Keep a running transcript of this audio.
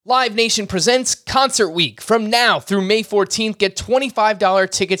Live Nation presents Concert Week. From now through May 14th, get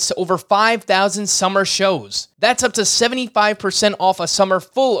 $25 tickets to over 5,000 summer shows. That's up to 75% off a summer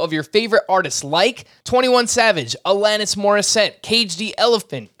full of your favorite artists like 21 Savage, Alanis Morissette, Cage the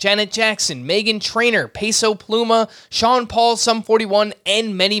Elephant, Janet Jackson, Meghan Trainor, Peso Pluma, Sean Paul, Sum 41,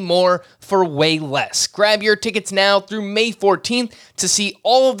 and many more for way less. Grab your tickets now through May 14th to see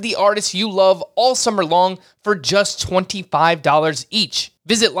all of the artists you love all summer long for just $25 each.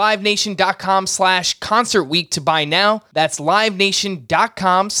 Visit livenation.com/Concert Week to buy now. That's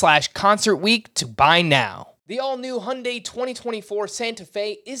livenation.com/Concert Week to buy now. The all-new Hyundai 2024 Santa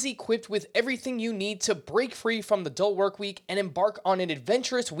Fe is equipped with everything you need to break free from the dull work week and embark on an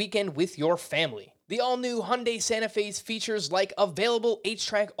adventurous weekend with your family. The all-new Hyundai Santa Fe's features like available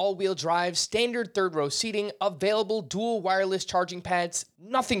H-Track all-wheel drive, standard third-row seating, available dual wireless charging pads.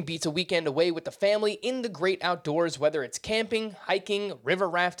 Nothing beats a weekend away with the family in the great outdoors, whether it's camping, hiking, river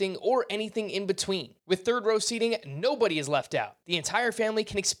rafting, or anything in between. With third-row seating, nobody is left out. The entire family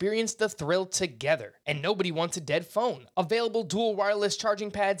can experience the thrill together, and nobody wants a dead phone. Available dual wireless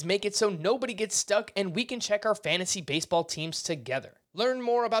charging pads make it so nobody gets stuck, and we can check our fantasy baseball teams together. Learn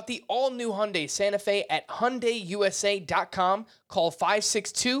more about the all-new Hyundai Santa Fe at HyundaiUSA.com. Call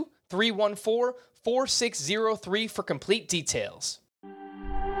 562-314-4603 for complete details.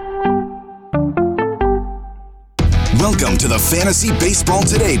 Welcome to the Fantasy Baseball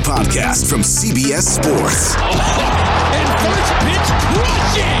Today podcast from CBS Sports. And first pitch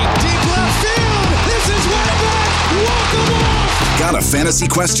rushing deep left field. This is way back. Walk 'em off. Got a fantasy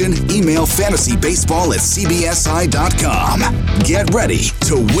question? Email fantasybaseball@cbsi.com. Get ready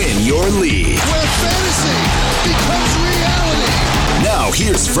to win your league. Where fantasy becomes reality. Now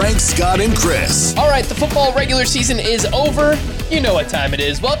here's Frank, Scott, and Chris. All right, the football regular season is over. You know what time it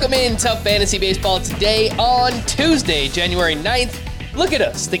is. Welcome in to Fantasy Baseball Today on Tuesday, January 9th. Look at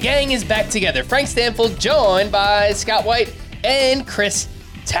us. The gang is back together. Frank Stanfield joined by Scott White and Chris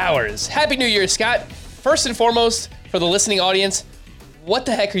Towers. Happy New Year, Scott. First and foremost, for the listening audience, what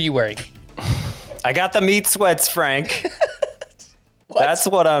the heck are you wearing? I got the meat sweats, Frank. That's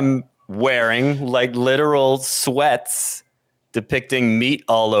what I'm wearing, like literal sweats depicting meat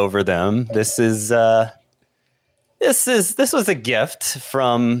all over them. This was a gift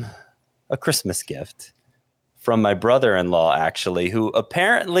from a Christmas gift from my brother-in-law, actually, who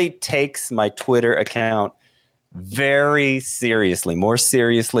apparently takes my Twitter account very seriously, more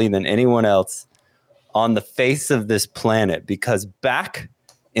seriously than anyone else on the face of this planet, because back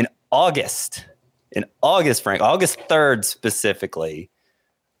in August, Frank, August 3rd specifically,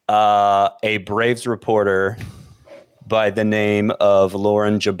 a Braves reporter by the name of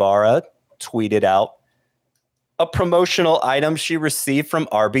Lauren Jabara tweeted out a promotional item she received from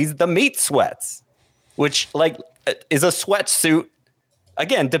Arby's, the meat sweats, which is a sweatsuit,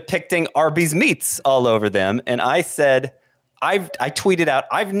 again, depicting Arby's meats all over them. And I said, I tweeted out,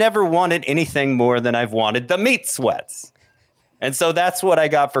 I've never wanted anything more than I've wanted the meat sweats. And so that's what I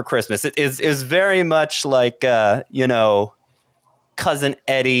got for Christmas. It is very much like, Cousin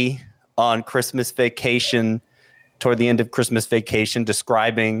Eddie on Christmas Vacation, toward the end of Christmas Vacation,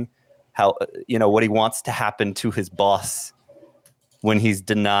 describing how, what he wants to happen to his boss when he's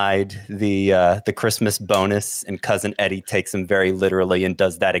denied the Christmas bonus, and Cousin Eddie takes him very literally and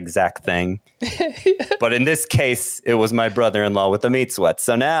does that exact thing. But in this case, it was my brother-in-law with the meat sweats.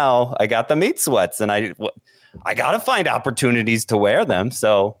 So now I got the meat sweats, and I got to find opportunities to wear them.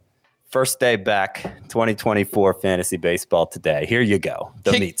 So first day back, 2024 Fantasy Baseball Today. Here you go,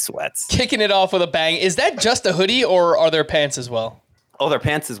 the meat sweats. Kicking it off with a bang. Is that just a hoodie, or are there pants as well? Oh, they're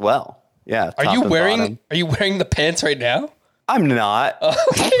pants as well. Yeah. Are you wearing the pants right now? I'm not.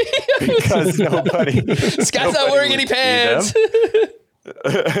 Because nobody. Scott's not wearing any pants.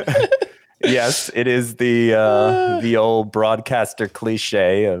 Yes, it is the old broadcaster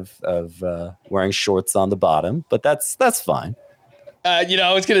cliche of wearing shorts on the bottom, but that's fine. I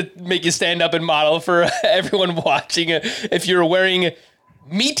was going to make you stand up and model for everyone watching if you're wearing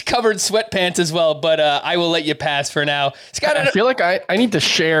meat-covered sweatpants as well, but I will let you pass for now. Scott, I feel like I need to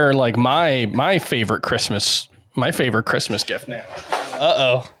share like my favorite Christmas gift now.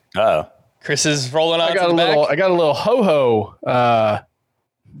 Uh-oh. Chris is rolling out. I got a little ho-ho.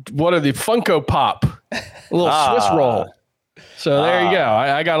 What are the Funko Pop? A little Swiss roll. So there you go.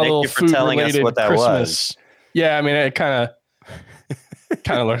 I got a little food-related Christmas. Was. Yeah, I mean, it kind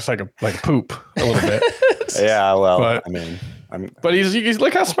of looks like a poop a little bit. Yeah, well, but, but he's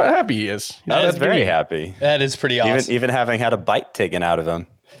look how happy he is. That's very happy. That is pretty awesome. Even having had a bite taken out of him.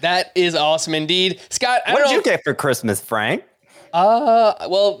 That is awesome indeed. Scott, what did you get for Christmas, Frank?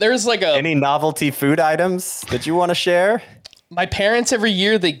 Well, there's like any novelty food items that you want to share? my parents every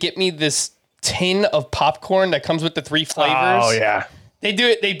year, they get me this tin of popcorn that comes with the 3 flavors. Oh, yeah. They do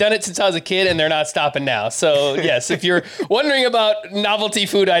it. They've done it since I was a kid, and they're not stopping now. So, yes, if you're wondering about novelty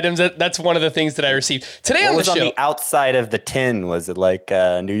food items, that's one of the things that I received. Today on the show. What was on the outside of the tin? Was it like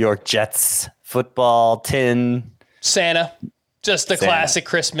New York Jets football tin? Santa. Just the classic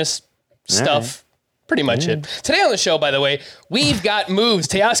Christmas stuff. Pretty much it. Today on the show, by the way, we've got moves.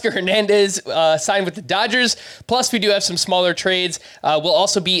 Teoscar Hernandez signed with the Dodgers. Plus, we do have some smaller trades. We'll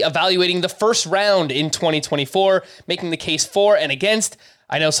also be evaluating the first round in 2024, making the case for and against.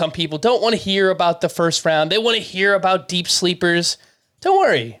 I know some people don't want to hear about the first round. They want to hear about deep sleepers. Don't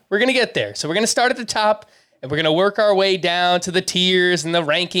worry. We're going to get there. So we're going to start at the top, and we're going to work our way down to the tiers and the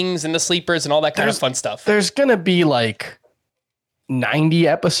rankings and the sleepers and all that kind of fun stuff. There's going to be like 90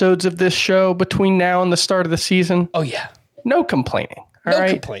 episodes of this show between now and the start of the season. Oh, yeah. No complaining. No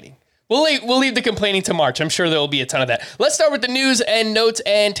complaining. We'll leave the complaining to March. I'm sure there will be a ton of that. Let's start with the news and notes.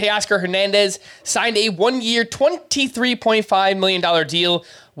 And Teoscar Hernandez signed a 1-year, $23.5 million deal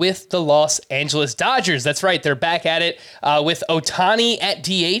with the Los Angeles Dodgers. That's right. They're back at it with Ohtani at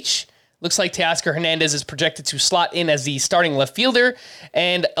DH. Looks like Teoscar Hernandez is projected to slot in as the starting left fielder.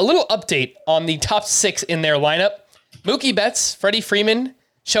 And a little update on the top 6 in their lineup. Mookie Betts, Freddie Freeman,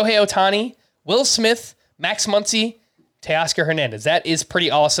 Shohei Ohtani, Will Smith, Max Muncy, Teoscar Hernandez. That is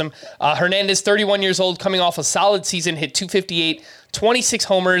pretty awesome. Hernandez, 31 years old, coming off a solid season, hit .258, 26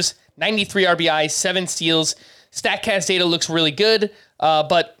 homers, 93 RBI, 7 steals. StatCast data looks really good,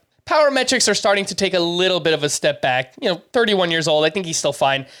 but power metrics are starting to take a little bit of a step back. 31 years old. I think he's still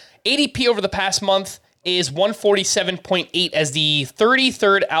fine. ADP over the past month is 147.8 as the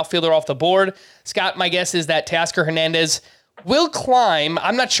 33rd outfielder off the board. Scott, my guess is that Teoscar Hernandez will climb.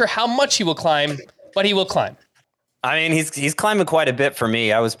 I'm not sure how much he will climb, but he will climb. I mean, he's climbing quite a bit for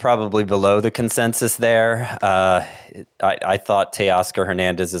me. I was probably below the consensus there. I thought Teoscar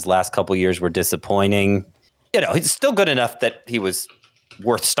Hernandez's last couple years were disappointing. He's still good enough that he was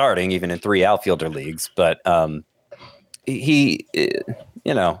worth starting even in 3 outfielder leagues, but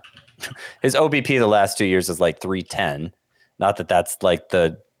his OBP the last 2 years is like 310. Not that that's like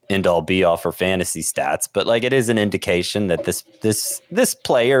the end all be all for fantasy stats, but like it is an indication that this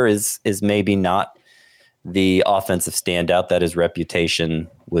player is maybe not the offensive standout that his reputation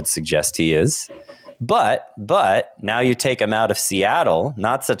would suggest he is. But now you take him out of Seattle,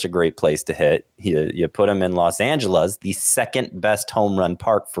 not such a great place to hit. You put him in Los Angeles, the second best home run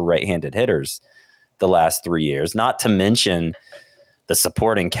park for right-handed hitters the last 3 years, not to mention the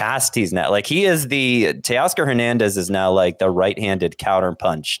supporting cast he's now. Like Teoscar Hernandez is now like the right-handed counter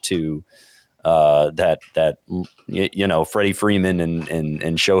punch to that Freddie Freeman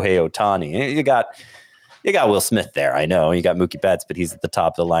and Shohei Ohtani. You got Will Smith there. I know you got Mookie Betts, but he's at the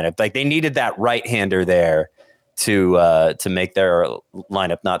top of the lineup. Like they needed that right-hander there to make their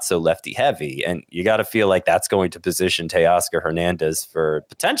lineup not so lefty heavy. And you got to feel like that's going to position Teoscar Hernandez for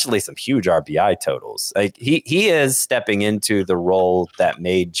potentially some huge RBI totals. Like he is stepping into the role that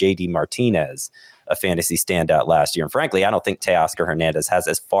made JD Martinez a fantasy standout last year. And frankly, I don't think Teoscar Hernandez has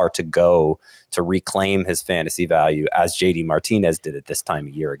as far to go to reclaim his fantasy value as JD Martinez did at this time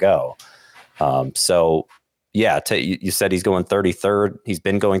a year ago. You said he's going 33rd. He's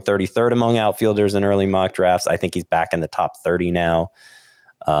been going 33rd among outfielders in early mock drafts. I think he's back in the top 30 now.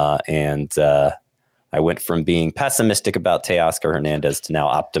 I went from being pessimistic about Teoscar Hernandez to now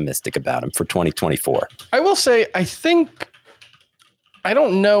optimistic about him for 2024. I will say, I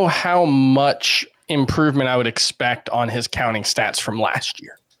don't know how much improvement I would expect on his counting stats from last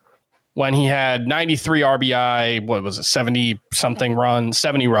year when he had 93 RBI,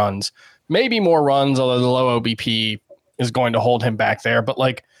 70 runs. Maybe more runs, although the low OBP is going to hold him back there. But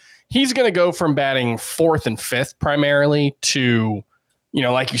like he's going to go from batting 4th and 5th primarily to,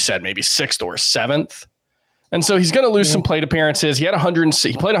 like you said, maybe 6th or 7th. And so he's going to lose some plate appearances. He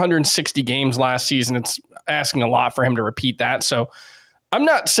played 160 games last season. It's asking a lot for him to repeat that. So I'm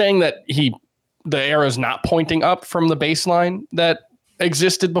not saying that the arrow's not pointing up from the baseline that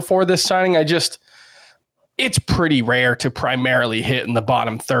existed before this signing. It's pretty rare to primarily hit in the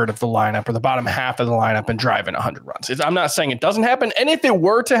bottom third of the lineup or the bottom half of the lineup and drive in 100 runs. I'm not saying it doesn't happen. And if it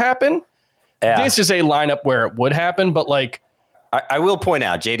were to happen, this is a lineup where it would happen. But like, I will point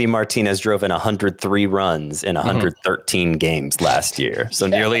out, JD Martinez drove in 103 runs in 113 games last year. So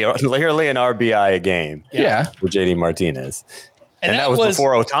nearly an RBI a game. Yeah. For JD Martinez. And that was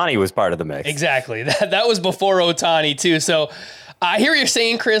before Ohtani was part of the mix. Exactly. That was before Ohtani too. So I hear what you're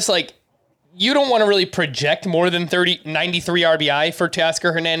saying, Chris, like, you don't want to really project more than 93 RBI for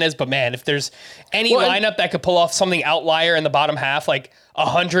Teoscar Hernandez, but man, if there's any lineup that could pull off something outlier in the bottom half, like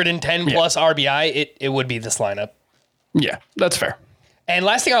 110 plus RBI, it would be this lineup. Yeah, that's fair. And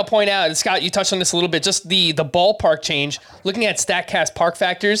last thing I'll point out, and Scott, you touched on this a little bit, just the ballpark change. Looking at StatCast park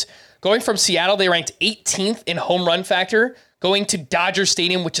factors, going from Seattle, they ranked 18th in home run factor, going to Dodger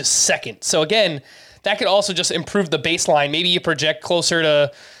Stadium, which is second. So again, that could also just improve the baseline. Maybe you project closer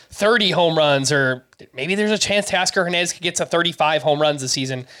to 30 home runs, or maybe there's a chance Teoscar Hernandez could get to 35 home runs this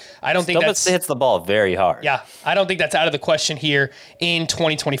season. I don't think that's... hits the ball very hard. Yeah, I don't think that's out of the question here in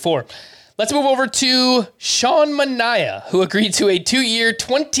 2024. Let's move over to Sean Manaea, who agreed to a 2-year,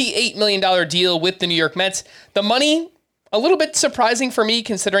 $28 million deal with the New York Mets. The money, a little bit surprising for me,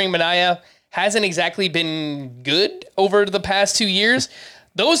 considering Manaea hasn't exactly been good over the past 2 years.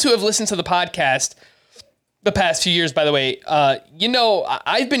 Those who have listened to the podcast the past few years, by the way,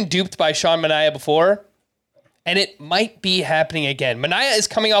 I've been duped by Sean Manaea before, and it might be happening again. Manaea is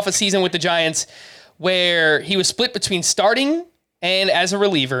coming off a season with the Giants where he was split between starting and as a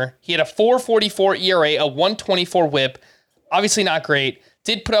reliever. He had a 4.44 ERA, a 1.24 whip. Obviously not great.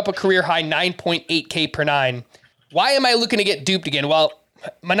 Did put up a career-high 9.8 K per nine. Why am I looking to get duped again? Well,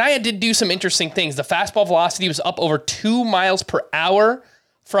 Manaea did do some interesting things. The fastball velocity was up over 2 miles per hour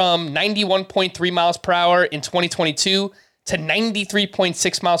from 91.3 miles per hour in 2022 to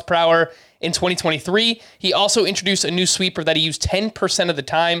 93.6 miles per hour in 2023. He also introduced a new sweeper that he used 10% of the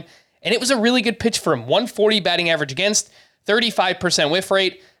time, and it was a really good pitch for him. 140 batting average against, 35% whiff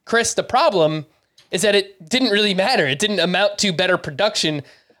rate. Chris, the problem is that it didn't really matter. It didn't amount to better production.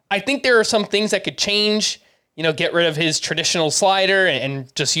 I think there are some things that could change, get rid of his traditional slider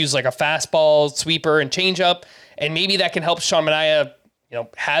and just use like a fastball, sweeper, and changeup. And maybe that can help Sean Manaea,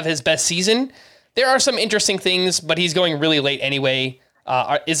 have his best season. There are some interesting things, but he's going really late anyway.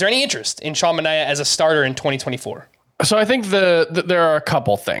 Is there any interest in Sean Manaea as a starter in 2024? So I think there are a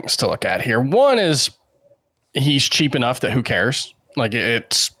couple things to look at here. One is he's cheap enough that who cares? Like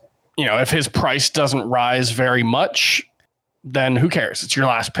it's, if his price doesn't rise very much, then who cares? It's your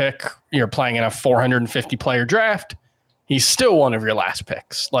last pick. You're playing in a 450 player draft. He's still one of your last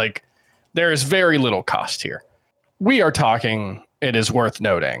picks. Like there is very little cost here. We are talking, it is worth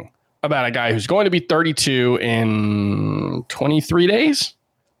noting, about a guy who's going to be 32 in 24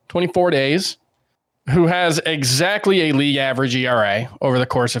 days, who has exactly a league average ERA over the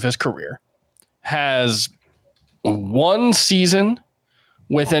course of his career, has one season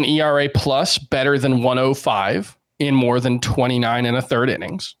with an ERA plus better than 105 in more than 29 and 2/3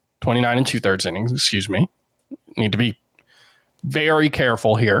 innings, excuse me. Need to be very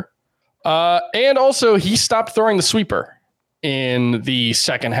careful here. And also he stopped throwing the sweeper in the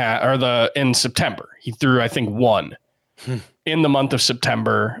second half in September. He threw, I think, one in the month of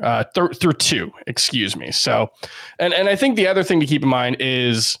September, through two, excuse me. So, and I think the other thing to keep in mind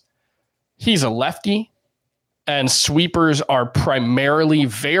is he's a lefty, and sweepers are primarily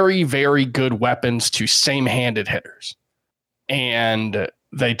very, very good weapons to same-handed hitters. And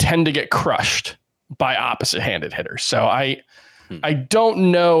they tend to get crushed by opposite-handed hitters. So I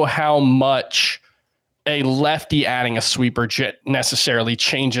don't know how much a lefty adding a sweeper necessarily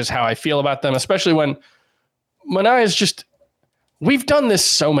changes how I feel about them, especially when Manaea is just, we've done this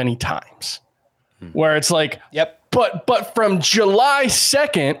so many times where it's like, yep. But from July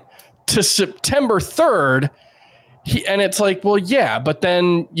 2nd to September 3rd, and it's like, well, yeah, but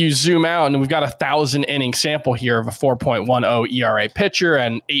then you zoom out and we've got 1,000 inning sample here of a 4.10 ERA pitcher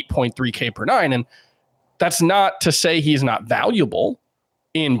and 8.3 K per nine. And that's not to say he's not valuable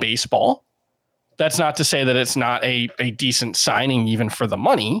in baseball. That's not to say that it's not a decent signing even for the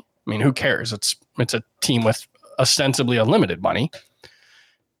money. I mean, who cares? It's a team with ostensibly unlimited money.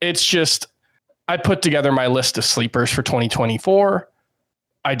 It's just, I put together my list of sleepers for 2024.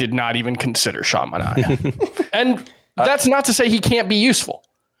 I did not even consider Sean Manaea. And that's not to say he can't be useful.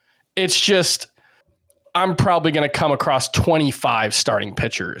 It's just, I'm probably going to come across 25 starting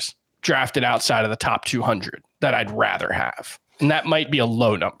pitchers drafted outside of the top 200 that I'd rather have. And that might be a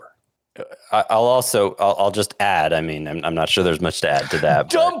low number. I'll just add, I mean, I'm not sure there's much to add to that.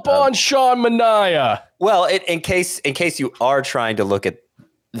 Dump on Sean Manaea. Well, in case you are trying to look at,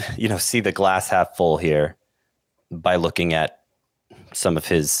 see the glass half full here by looking at some of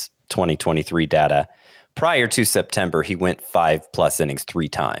his 2023 data. Prior to September, he went 5+ innings 3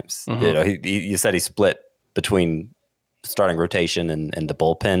 times. Mm-hmm. You said he split between starting rotation and the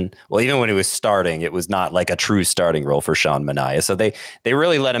bullpen. Well, even when he was starting, it was not like a true starting role for Sean Manaea. So they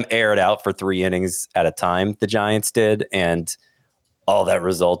really let him air it out for 3 innings at a time, the Giants did. And all that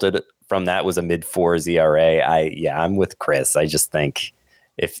resulted from that was a mid-4s ERA. I'm with Chris. I just think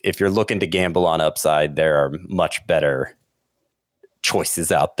if you're looking to gamble on upside, there are much better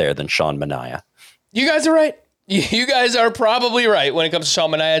choices out there than Sean Manaea. You guys are right. You guys are probably right when it comes to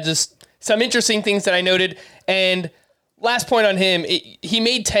Sean Manaea. Just some interesting things that I noted. And Last point on him, he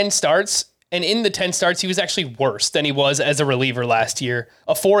made 10 starts, and in the 10 starts, he was actually worse than he was as a reliever last year.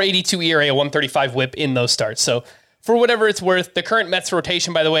 A 4.82 ERA, a 1.35 whip in those starts. So for whatever it's worth, the current Mets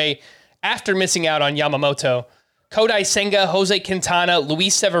rotation, by the way, after missing out on Yamamoto, Kodai Senga, Jose Quintana,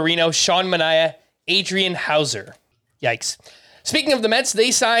 Luis Severino, Sean Manaea, Adrian Hauser. Yikes. Speaking of the Mets,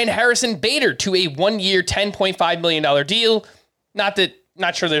 they signed Harrison Bader to a 1-year, $10.5 million deal.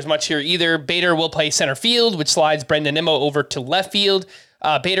 Not sure there's much here either. Bader will play center field, which slides Brendan Nimmo over to left field.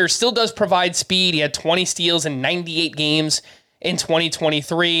 Bader still does provide speed. He had 20 steals in 98 games in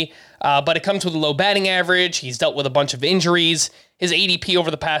 2023, but it comes with a low batting average. He's dealt with a bunch of injuries. His ADP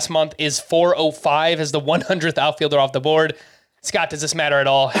over the past month is 405 as the 100th outfielder off the board. Scott, does this matter at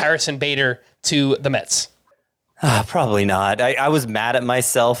all? Harrison Bader to the Mets. Probably not. I was mad at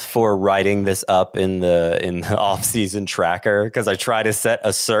myself for writing this up in the off-season tracker because I try to set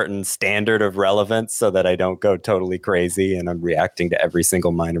a certain standard of relevance so that I don't go totally crazy and I'm reacting to every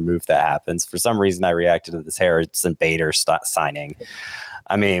single minor move that happens. For some reason, I reacted to this Harrison Bader signing.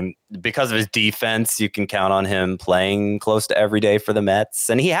 I mean, because of his defense, you can count on him playing close to every day for the Mets,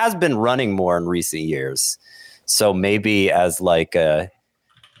 and he has been running more in recent years. So maybe as like a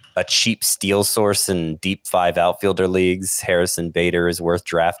cheap steal source in deep 5 outfielder leagues, Harrison Bader is worth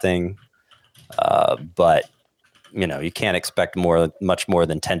drafting. But, you can't expect much more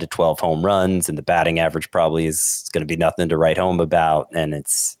than 10 to 12 home runs, and the batting average probably is going to be nothing to write home about. And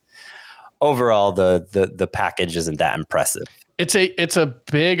it's overall, the package isn't that impressive. It's a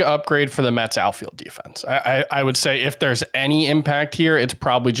big upgrade for the Mets outfield defense. I would say if there's any impact here, it's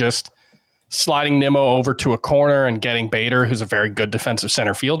probably just sliding Nimmo over to a corner and getting Bader, who's a very good defensive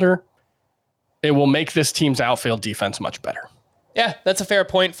center fielder. It will make this team's outfield defense much better. Yeah, that's a fair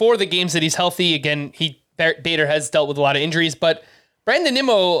point. For the games that he's healthy, again, Bader has dealt with a lot of injuries, but Brandon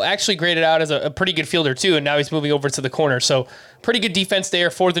Nimmo actually graded out as a pretty good fielder too, and now he's moving over to the corner. So pretty good defense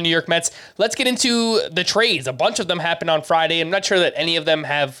there for the New York Mets. Let's get into the trades. A bunch of them happened on Friday. I'm not sure that any of them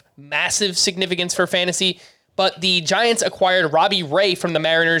have massive significance for fantasy, but the Giants acquired Robbie Ray from the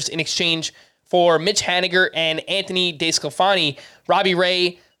Mariners in exchange for Mitch Haniger and Anthony DeSclafani. Robbie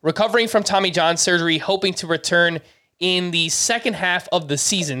Ray recovering from Tommy John surgery, hoping to return in the second half of the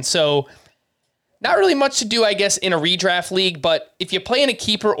season. So not really much to do, I guess, in a redraft league, but if you play in a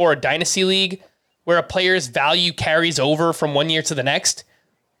keeper or a dynasty league where a player's value carries over from one year to the next,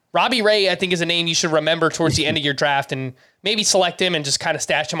 Robbie Ray, I think, is a name you should remember towards the end of your draft and maybe select him and just kind of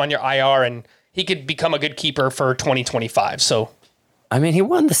stash him on your IR, and he could become a good keeper for 2025. So, I mean, he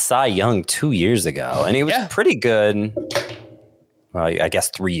won the Cy Young 2 years ago, and he was pretty good. Well, I guess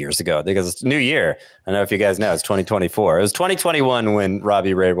 3 years ago, because it's a new year. I don't know if you guys know, it's 2024. It was 2021 when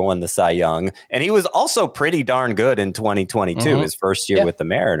Robbie Ray won the Cy Young, and he was also pretty darn good in 2022, his first year with the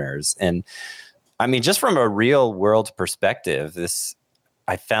Mariners. And I mean, just from a real world perspective,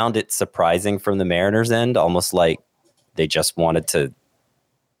 I found it surprising from the Mariners end, almost like they just need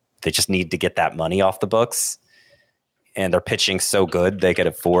to get that money off the books, and they're pitching so good they could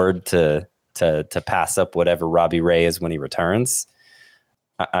afford to pass up whatever Robbie Ray is when he returns.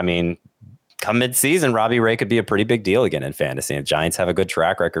 I mean, come mid-season, Robbie Ray could be a pretty big deal again in fantasy. And Giants have a good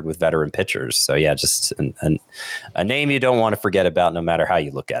track record with veteran pitchers. So, yeah, just a name you don't want to forget about no matter how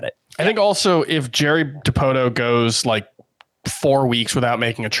you look at it. I think also if Jerry DiPoto goes like 4 weeks without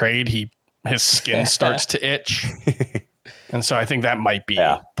making a trade, his skin starts to itch. And so I think that might be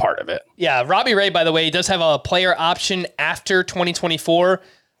part of it. Yeah, Robbie Ray, by the way, does have a player option after 2024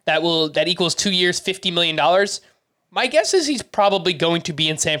 that equals 2 years, $50 million. My guess is he's probably going to be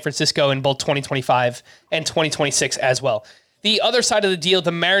in San Francisco in both 2025 and 2026 as well. The other side of the deal,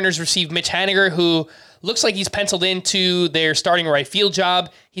 the Mariners received Mitch Haniger, who looks like he's penciled into their starting right field job.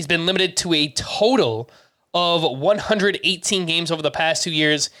 He's been limited to a total of 118 games over the past 2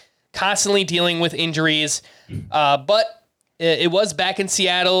 years, constantly dealing with injuries. But it was back in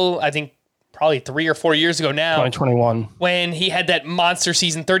Seattle, I think probably 3 or 4 years ago now. 2021. When he had that monster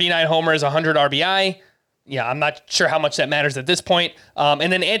season, 39 homers, 100 RBI. Yeah, I'm not sure how much that matters at this point.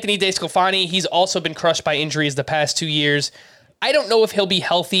 And then Anthony DeSclafani, he's also been crushed by injuries the past 2 years. I don't know if he'll be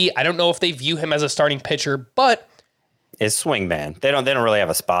healthy. I don't know if they view him as a starting pitcher, but his swing man. They don't really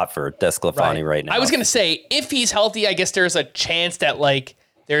have a spot for DeSclafani right now. I was going to say, if he's healthy, I guess there's a chance that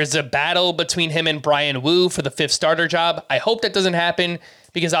there's a battle between him and Brian Wu for the 5th starter job. I hope that doesn't happen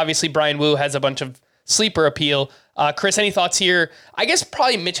because obviously Brian Wu has a bunch of sleeper appeal. Chris, any thoughts here? I guess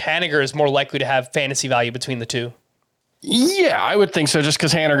probably Mitch Haniger is more likely to have fantasy value between the two. Yeah, I would think so, just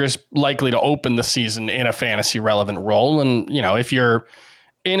because Haniger is likely to open the season in a fantasy relevant role. And, if you're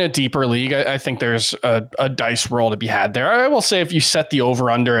in a deeper league, I think there's a dice roll to be had there. I will say if you set the over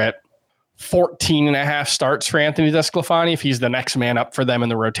under at 14 and a half starts for Anthony DeSclafani, if he's the next man up for them in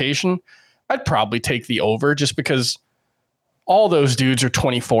the rotation, I'd probably take the over just because all those dudes are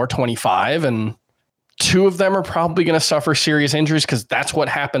 24, 25, and two of them are probably going to suffer serious injuries because that's what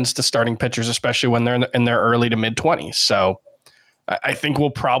happens to starting pitchers, especially when they're in their early to mid 20s. So I think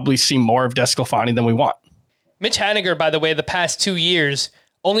we'll probably see more of DeSclafani than we want. Mitch Haniger, by the way, the past 2 years,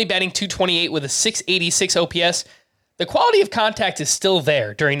 only batting .228 with a .686 OPS. The quality of contact is still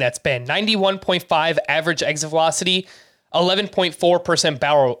there during that span. 91.5 average exit velocity,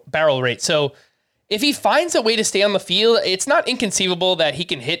 11.4% barrel rate. So if he finds a way to stay on the field, it's not inconceivable that he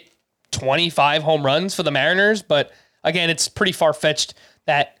can hit 25 home runs for the Mariners. But again, it's pretty far-fetched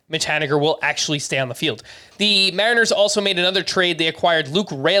that Mitch Haniger will actually stay on the field. The Mariners also made another trade. They acquired Luke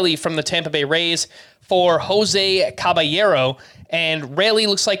Raley from the Tampa Bay Rays for Jose Caballero. And Raley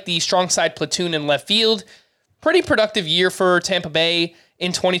looks like the strong side platoon in left field. Pretty productive year for Tampa Bay.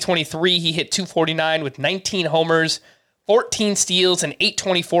 In 2023, he hit .249 with 19 homers, 14 steals, and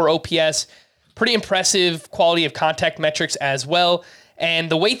 .824 OPS. Pretty impressive quality of contact metrics as well.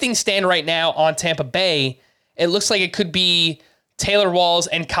 And the way things stand right now on Tampa Bay, it looks like it could be Taylor Walls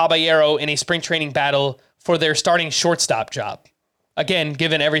and Caballero in a spring training battle for their starting shortstop job. Again,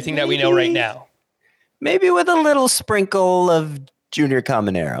 given everything that we know right now. Maybe with a little sprinkle of Junior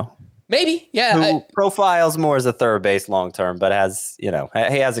Caminero. Maybe, yeah. Who profiles more as a third base long term, but has, he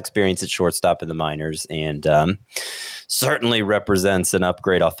has experience at shortstop in the minors and certainly represents an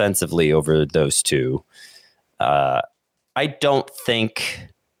upgrade offensively over those two. I don't think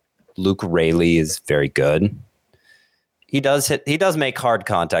Luke Raley is very good. He does make hard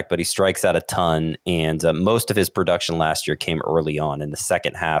contact, but he strikes out a ton. And most of his production last year came early on. In the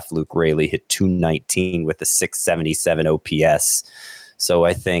second half, Luke Raley hit .219 with a .677 OPS. So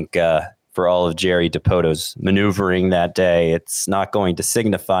I think for all of Jerry DiPoto's maneuvering that day, it's not going to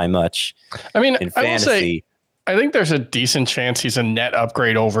signify much. I mean, in fantasy. I think there's a decent chance he's a net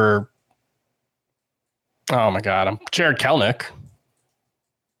upgrade over. Oh my God, I'm Jared Kelenic.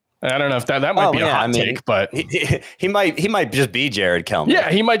 I don't know if that might be a hot take, but he might just be Jared Kelenic.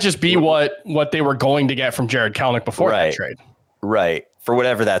 Yeah, he might just be what they were going to get from Jared Kelenic before that trade. Right, for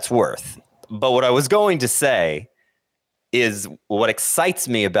whatever that's worth. But what I was going to say is what excites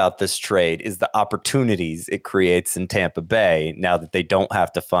me about this trade is the opportunities it creates in Tampa Bay now that they don't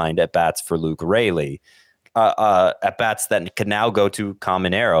have to find at-bats for Luke Raley. At-bats that can now go to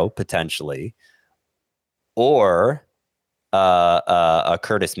Caminero, potentially, or a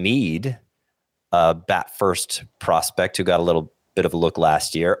Curtis Mead, bat first prospect who got a little bit of a look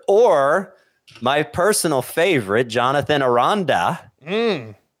last year, or my personal favorite, Jonathan Aranda.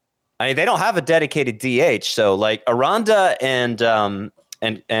 I mean, they don't have a dedicated DH, so like Aranda and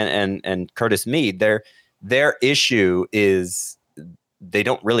Curtis Mead, their issue is they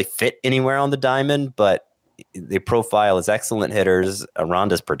don't really fit anywhere on the diamond, but they profile as excellent hitters.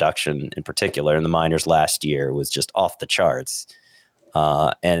 Aranda's production, in particular, in the minors last year was just off the charts.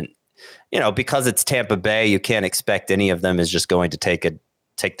 And because it's Tampa Bay, you can't expect any of them is just going to take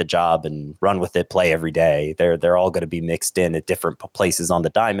the job and run with it, play every day. They're all going to be mixed in at different places on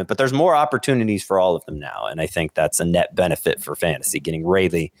the diamond, but there's more opportunities for all of them now. And I think that's a net benefit for fantasy, getting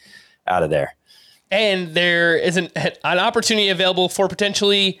Raley out of there. And there is an opportunity available for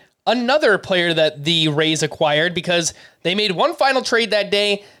potentially another player that the Rays acquired because they made one final trade that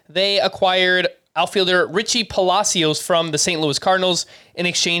day. They acquired outfielder Richie Palacios from the St. Louis Cardinals in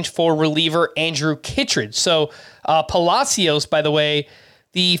exchange for reliever Andrew Kittredge. So Palacios, by the way,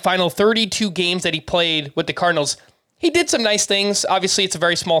 the final 32 games that he played with the Cardinals, he did some nice things. Obviously, it's a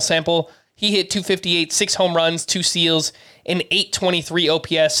very small sample. He hit .258, 6 home runs, 2 steals, and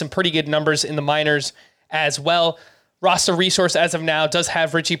 .823 OPS, some pretty good numbers in the minors as well. Roster Resource, as of now, does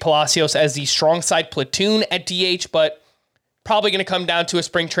have Richie Palacios as the strong side platoon at DH, but probably going to come down to a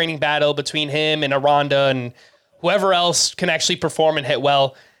spring training battle between him and Aranda and whoever else can actually perform and hit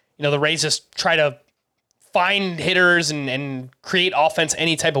well. The Rays just try to find hitters and create offense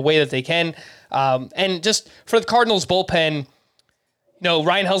any type of way that they can. And just for the Cardinals bullpen,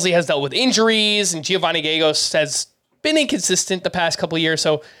 Ryan Helsley has dealt with injuries and Giovanni Gallegos has been inconsistent the past couple of years.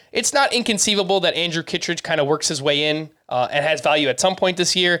 So it's not inconceivable that Andrew Kittredge kind of works his way in and has value at some point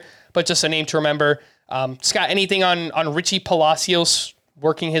this year, but just a name to remember. Scott, anything on Richie Palacios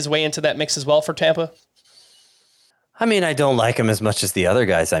working his way into that mix as well for Tampa? I mean, I don't like him as much as the other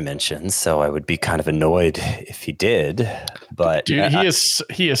guys I mentioned, so I would be kind of annoyed if he did. But dude,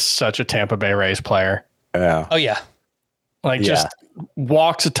 he is such a Tampa Bay Rays player. Yeah. Oh yeah. Just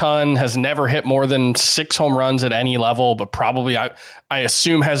walks a ton, has never hit more than 6 home runs at any level, but probably I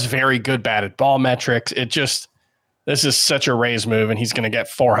assume has very good batted ball metrics. this is such a Rays move, and he's going to get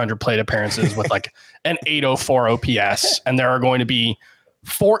 400 plate appearances with like an 804 OPS. And there are going to be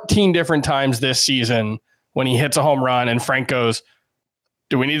 14 different times this season when he hits a home run and Frank goes,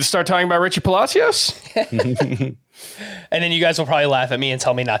 do we need to start talking about Richie Palacios? And then you guys will probably laugh at me and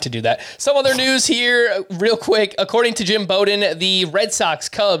tell me not to do that. Some other news here real quick. According to Jim Bowden, the Red Sox,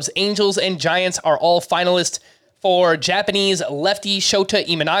 Cubs, Angels, and Giants are all finalists for Japanese lefty Shota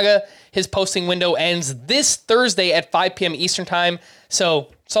Imanaga. His posting window ends this Thursday at 5 p.m. Eastern time,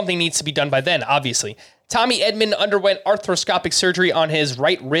 so something needs to be done by then, obviously. Tommy Edman underwent arthroscopic surgery on his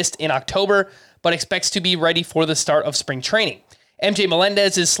right wrist in October, but expects to be ready for the start of spring training. MJ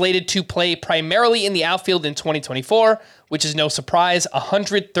Melendez is slated to play primarily in the outfield in 2024, which is no surprise.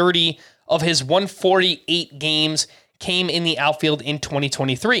 130 of his 148 games came in the outfield in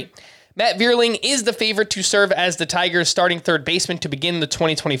 2023. Matt Vierling is the favorite to serve as the Tigers' starting third baseman to begin the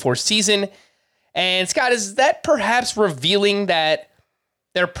 2024 season. And Scott, is that perhaps revealing that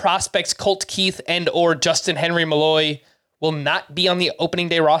their prospects Colt Keith and or Justin Henry Malloy will not be on the opening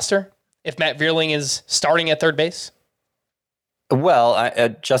day roster if Matt Vierling is starting at third base? Well,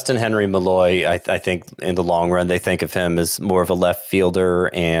 Justin Henry Malloy, I think in the long run, they think of him as more of a left fielder.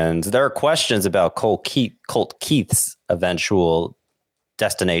 And there are questions about Colt Keith's eventual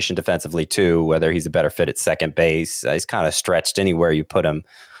destination defensively, too, whether he's a better fit at second base. He's kind of stretched anywhere you put him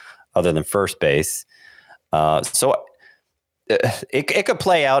other than first base. So it could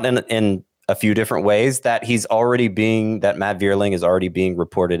play out in a few different ways. That Matt Vierling is already being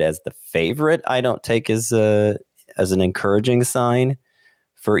reported as the favorite, I don't take as an encouraging sign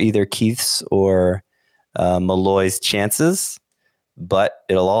for either Keith's or Malloy's chances, but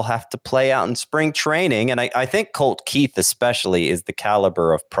it'll all have to play out in spring training. And I think Colt Keith especially is the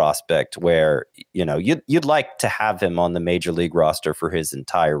caliber of prospect where, you'd like to have him on the major league roster for his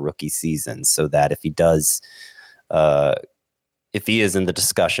entire rookie season, so that if he is in the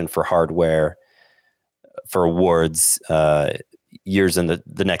discussion for hardware for awards, years in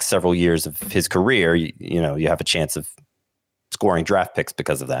the next several years of his career, you have a chance of scoring draft picks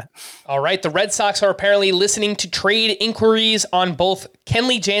because of that. All right. The Red Sox are apparently listening to trade inquiries on both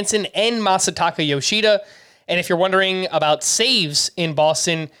Kenley Jansen and Masataka Yoshida. And if you're wondering about saves in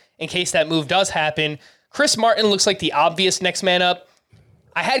Boston, in case that move does happen, Chris Martin looks like the obvious next man up.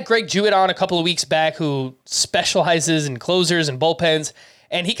 I had Greg Jewett on a couple of weeks back, who specializes in closers and bullpens,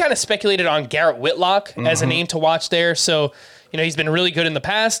 and he kind of speculated on Garrett Whitlock as a name to watch there. So, he's been really good in the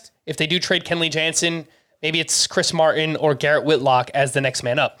past. If they do trade Kenley Jansen, maybe it's Chris Martin or Garrett Whitlock as the next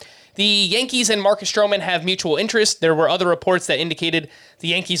man up. The Yankees and Marcus Stroman have mutual interest. There were other reports that indicated the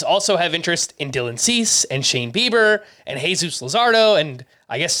Yankees also have interest in Dylan Cease and Shane Bieber and Jesus Luzardo and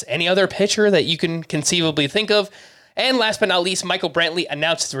I guess any other pitcher that you can conceivably think of. And last but not least, Michael Brantley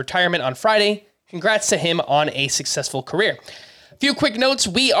announced his retirement on Friday. Congrats to him on a successful career. Few quick notes.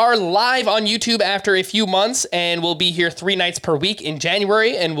 We are live on YouTube after a few months, and we'll be here 3 nights per week in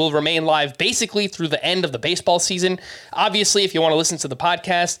January, and we'll remain live basically through the end of the baseball season. Obviously, if you want to listen to the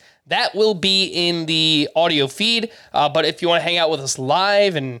podcast, that will be in the audio feed. But if you want to hang out with us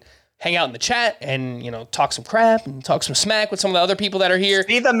live and hang out in the chat and, talk some crap and talk some smack with some of the other people that are here.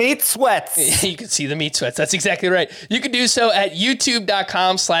 See the meat sweats. You can see the meat sweats. That's exactly right. You can do so at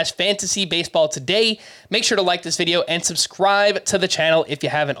youtube.com/fantasybaseballtoday. Make sure to like this video and subscribe to the channel if you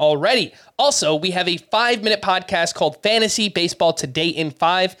haven't already. Also, we have a 5-minute podcast called Fantasy Baseball Today in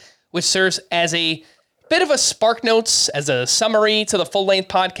 5, which serves as a bit of a Spark Notes, as a summary to the full-length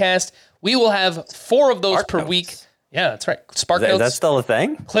podcast. We will have 4 of those Spark per Notes. Week. Yeah, that's right. Spark Notes. That's still a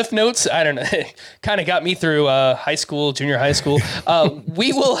thing? Cliff Notes. I don't know. It kind of got me through high school, junior high school.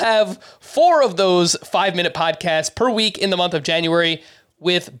 We will have 4 of those 5-minute podcasts per week in the month of January,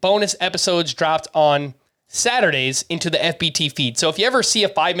 with bonus episodes dropped on Saturdays into the FBT feed. So if you ever see a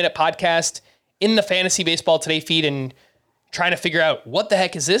 5-minute podcast in the Fantasy Baseball Today feed and trying to figure out what the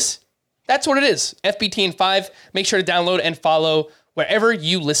heck is this, that's what it is. FBT in 5. Make sure to download and follow wherever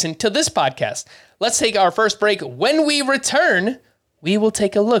you listen to this podcast. Let's take our first break. When we return, we will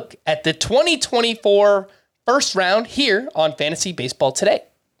take a look at the 2024 first round here on Fantasy Baseball Today.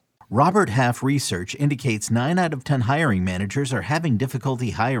 Robert Half research indicates 9 out of 10 hiring managers are having difficulty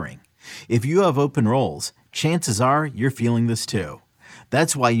hiring. If you have open roles, chances are you're feeling this too.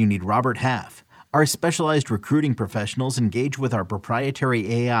 That's why you need Robert Half. Our specialized recruiting professionals engage with our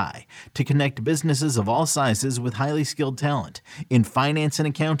proprietary AI to connect businesses of all sizes with highly skilled talent in finance and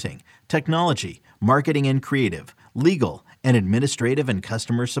accounting, technology, marketing and creative, legal, and administrative and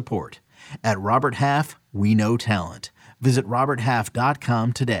customer support. At Robert Half, we know talent. Visit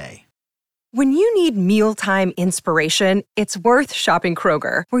roberthalf.com today. When you need mealtime inspiration, it's worth shopping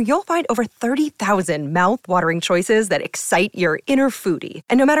Kroger, where you'll find over 30,000 mouth-watering choices that excite your inner foodie.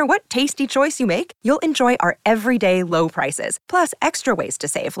 And no matter what tasty choice you make, you'll enjoy our everyday low prices, plus extra ways to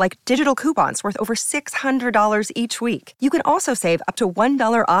save, like digital coupons worth over $600 each week. You can also save up to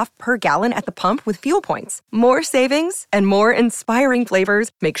 $1 off per gallon at the pump with fuel points. More savings and more inspiring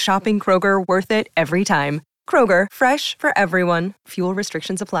flavors make shopping Kroger worth it every time. Kroger, fresh for everyone. Fuel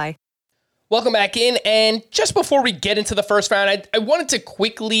restrictions apply. Welcome back in, and just before we get into the first round, I wanted to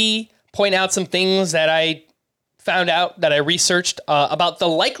quickly point out some things that I found out, that I researched about the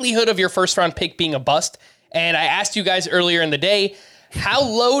likelihood of your first round pick being a bust. And I asked you guys earlier in the day, how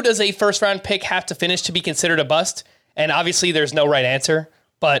low does a first round pick have to finish to be considered a bust? And obviously there's no right answer,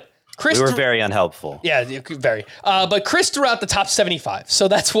 but Chris... We were very unhelpful. Yeah, very. But Chris threw out the top 75, so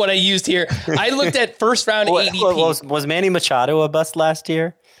that's what I used here. I looked at first round ADP. Was Manny Machado a bust last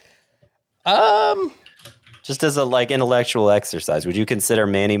year? Just as a intellectual exercise, would you consider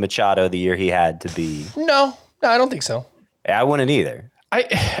Manny Machado the year he had to be? No, I don't think so. I wouldn't either.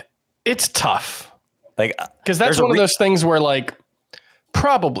 It's tough, because that's one of those things where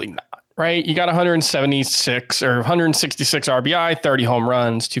probably not, right? You got 176 or 166 RBI, 30 home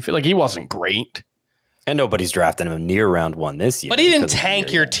runs, he wasn't great. And nobody's drafting him near round one this year. But he didn't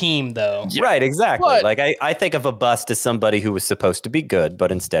tank your team, though. Yeah. Right, exactly. But, I think of a bust as somebody who was supposed to be good,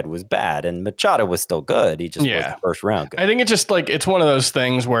 but instead was bad. And Machado was still good. He just was the first round good. I think it's just it's one of those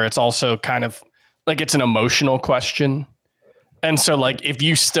things where it's also kind of it's an emotional question. And so if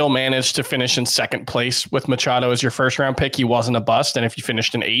you still managed to finish in second place with Machado as your first round pick, he wasn't a bust. And if you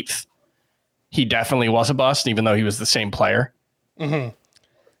finished in eighth, he definitely was a bust, even though he was the same player. Mm-hmm.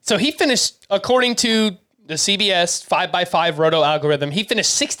 So he finished, according to the CBS 5x5 Roto algorithm, he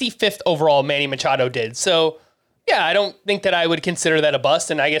finished 65th overall, Manny Machado did. So, yeah, I don't think that I would consider that a bust.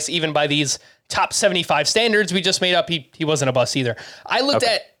 And I guess even by these top 75 standards we just made up, he wasn't a bust either. I looked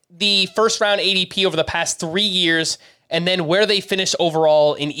at the first round ADP over the past 3 years and then where they finished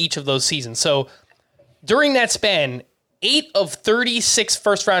overall in each of those seasons. So during that span, 8 of 36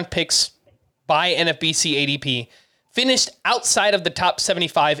 first round picks by NFBC ADP finished outside of the top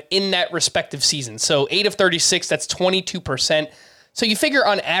 75 in that respective season. So 8 of 36, that's 22%. So you figure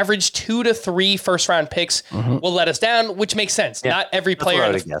on average 2 to 3 first round picks will let us down, which makes sense. Yeah, not every player.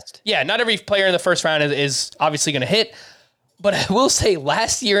 Not every player in the first round is obviously going to hit. But I will say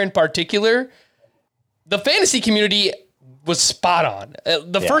last year in particular, the fantasy community was spot on.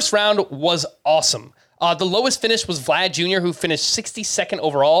 The first round was awesome. The lowest finish was Vlad Jr., who finished 62nd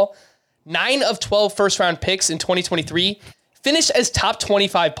overall. 9 of 12 first-round picks in 2023 finished as top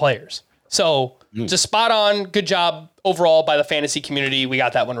 25 players. So just spot on. Good job overall by the fantasy community. We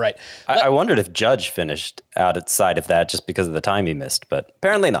got that one right. I wondered if Judge finished outside of that just because of the time he missed, but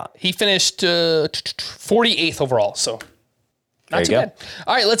apparently not. He finished 48th overall, so not too bad.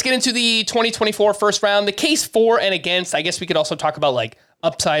 All right, let's get into the 2024 first round. The case for and against. I guess we could also talk about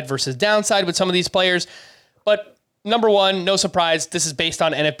upside versus downside with some of these players. But number one, no surprise, this is based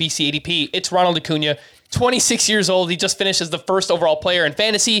on NFBC ADP. It's Ronald Acuna, 26 years old. He just finished as the first overall player in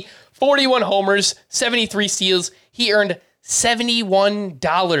fantasy, 41 homers, 73 steals. He earned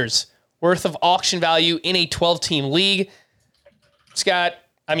 $71 worth of auction value in a 12-team league. Scott,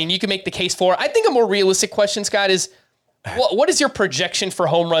 you can make the case for. I think a more realistic question, Scott, is what is your projection for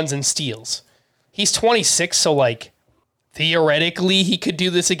home runs and steals? He's 26, so theoretically he could do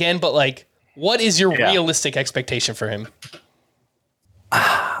this again, but what is your realistic expectation for him?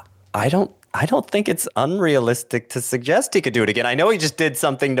 I don't think it's unrealistic to suggest he could do it again. I know he just did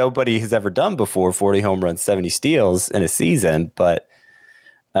something nobody has ever done before, 40 home runs, 70 steals in a season, but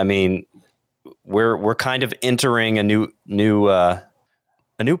we're kind of entering a new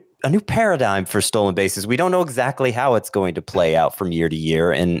paradigm for stolen bases. We don't know exactly how it's going to play out from year to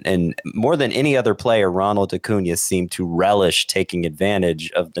year, and more than any other player, Ronald Acuna seemed to relish taking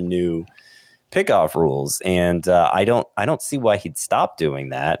advantage of the new pickoff rules, and I don't see why he'd stop doing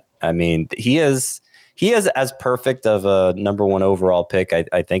that. He is as perfect of a number one overall pick,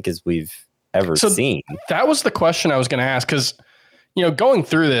 I think, as we've ever seen. That was the question I was going to ask, because going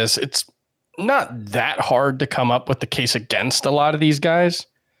through this, it's not that hard to come up with the case against a lot of these guys.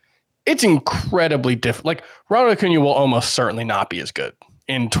 It's incredibly different. Ronald Acuna will almost certainly not be as good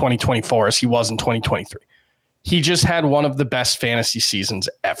in 2024 as he was in 2023. He just had one of the best fantasy seasons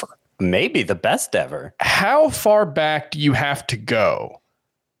ever. Maybe the best ever. How far back do you have to go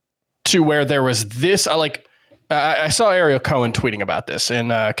to where there was this? I saw Ariel Cohen tweeting about this in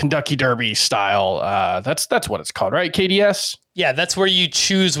Kentucky Derby style. That's what it's called, right? KDS? Yeah, that's where you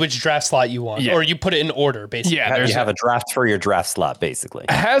choose which draft slot you want, or you put it in order, basically. Yeah, you have a draft for your draft slot, basically.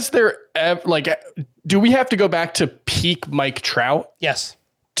 Has there, do we have to go back to peak Mike Trout? Yes.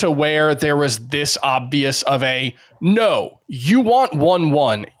 To where there was this obvious of no, you want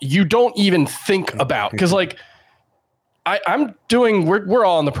 1-1. You don't even think about, because I'm doing, we're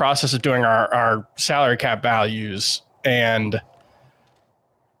all in the process of doing our salary cap values. And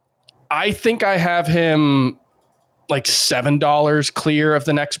I think I have him like $7 clear of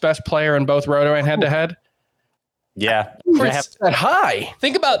the next best player in both Roto and head to head. Yeah. It's that high.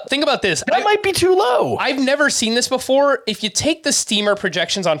 Think about this. That might be too low. I've never seen this before. If you take the Steamer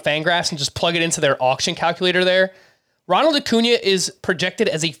projections on Fangraphs and just plug it into their auction calculator there, Ronald Acuna is projected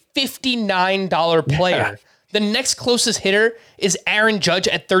as a $59 player. Yeah. The next closest hitter is Aaron Judge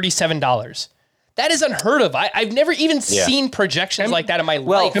at $37. That is unheard of. I've never even seen projections like that in my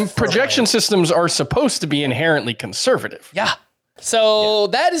life. And projection systems are supposed to be inherently conservative. Yeah. So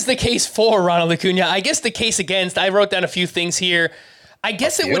that is the case for Ronald Acuna. I guess the case against, I wrote down a few things here. I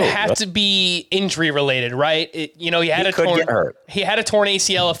guess it would have to be injury related, right? He had a torn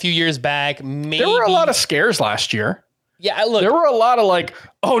ACL a few years back. Maybe there were a lot of scares last year. Yeah, look, there were a lot of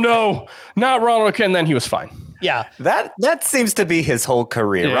oh no, not Ronald Acuna, and then he was fine. Yeah. That seems to be his whole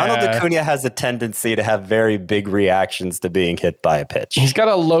career. Yeah. Ronald Acuna has a tendency to have very big reactions to being hit by a pitch. He's got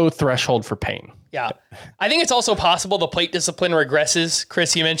a low threshold for pain. Yeah. I think it's also possible the plate discipline regresses.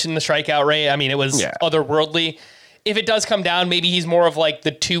 Chris, you mentioned the strikeout rate. I mean, it was otherworldly. If it does come down, maybe he's more of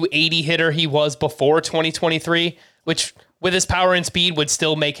the 280 hitter he was before 2023, which with his power and speed would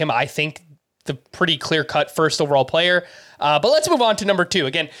still make him, I think, the pretty clear-cut first overall player. But let's move on to number 2.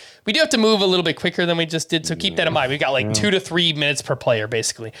 Again, we do have to move a little bit quicker than we just did, so keep that in mind. We've got 2 to 3 minutes per player,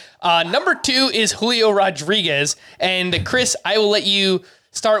 basically. Number 2 is Julio Rodriguez. And Chris, I will let you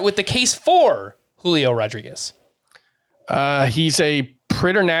start with the case for Julio Rodriguez. He's a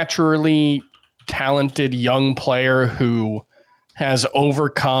preternaturally talented young player who has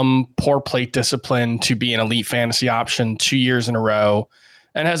overcome poor plate discipline to be an elite fantasy option 2 years in a row,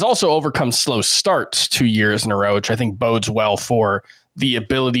 and has also overcome slow starts 2 years in a row, which I think bodes well for the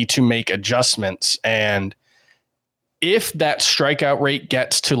ability to make adjustments. And if that strikeout rate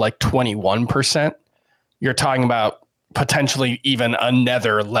gets to 21%, you're talking about potentially even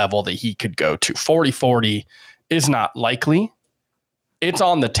another level that he could go to. 40-40 is not likely. It's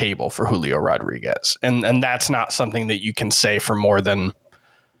on the table for Julio Rodriguez. And that's not something that you can say for more than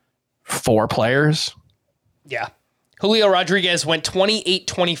 4 players. Yeah. Julio Rodriguez went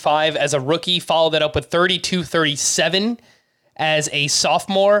 28-25 as a rookie, followed that up with 32-37 as a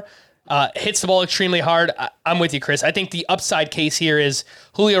sophomore. Hits the ball extremely hard. I'm with you, Chris. I think the upside case here is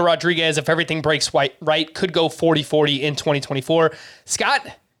Julio Rodriguez, if everything breaks right, could go 40-40 in 2024. Scott,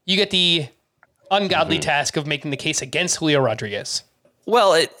 you get the ungodly task of making the case against Julio Rodriguez.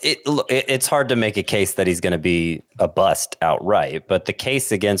 Well, it's hard to make a case that he's going to be a bust outright, but the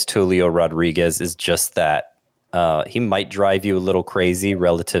case against Julio Rodriguez is just that he might drive you a little crazy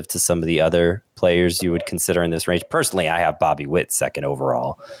relative to some of the other players you would consider in this range. Personally, I have Bobby Witt second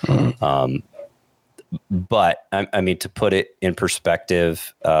overall. But I mean, to put it in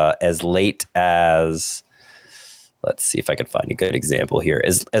perspective, as late as, let's see if I can find a good example here.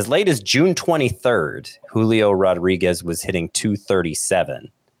 As late as June 23rd, Julio Rodriguez was hitting 237.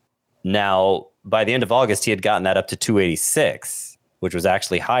 Now, by the end of August, he had gotten that up to 286, which was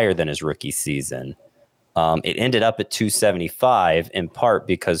actually higher than his rookie season. It ended up at 275 in part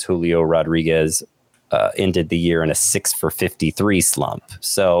because Julio Rodriguez ended the year in a 6-for-53 slump.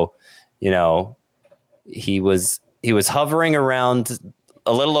 So, he was hovering around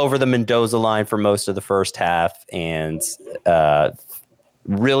a little over the Mendoza line for most of the first half, and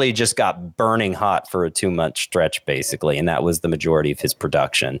really just got burning hot for a 2-month stretch, basically. And that was the majority of his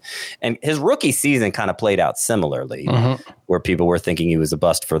production. And his rookie season kind of played out similarly, where people were thinking he was a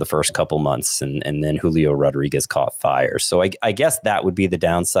bust for the first couple months, and then Julio Rodriguez caught fire. So I guess that would be the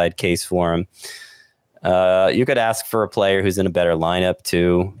downside case for him. You could ask for a player who's in a better lineup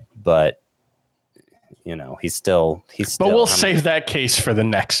too, but he's still. But we'll save that case for the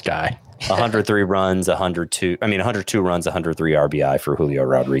next guy. 103 runs, 102 runs, 103 RBI for Julio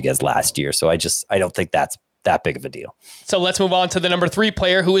Rodriguez last year. So I don't think that's that big of a deal. So let's move on to the number 3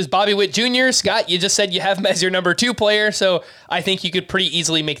 player, who is Bobby Witt Jr. Scott, you just said you have him as your number 2 player. So I think you could pretty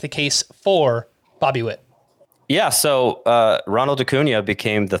easily make the case for Bobby Witt. Yeah. So Ronald Acuna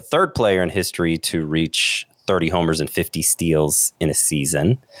became the 3rd player in history to reach 30 homers and 50 steals in a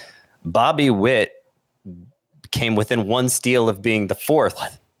season. Bobby Witt came within 1 steal of being the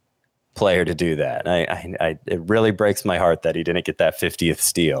 4th player to do that. It really breaks my heart that he didn't get that 50th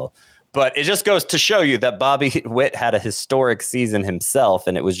steal. But it just goes to show you that Bobby Witt had a historic season himself,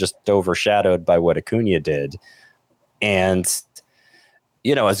 and it was just overshadowed by what Acuna did. And,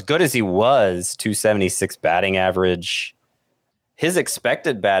 as good as he was, 276 batting average, his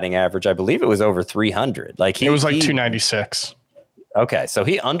expected batting average, I believe it was over 300. It was 296. Okay, so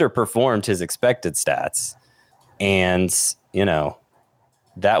he underperformed his expected stats. And,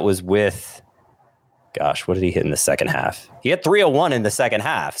 that was with, gosh, what did he hit in the second half? He had 301 in the second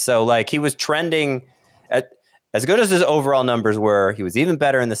half. So, he was trending at as good as his overall numbers were. He was even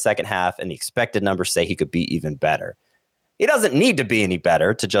better in the second half, and the expected numbers say he could be even better. He doesn't need to be any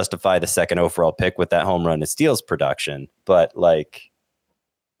better to justify the second overall pick with that home run and steals production. But,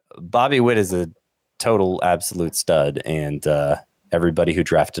 Bobby Witt is a total absolute stud, and everybody who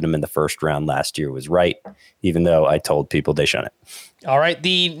drafted him in the first round last year was right, even though I told people they shouldn't. All right,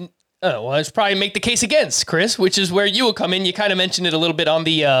 let's probably make the case against, Chris, which is where you will come in. You kind of mentioned it a little bit on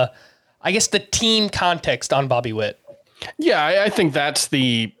the, the team context on Bobby Witt. Yeah, I think that's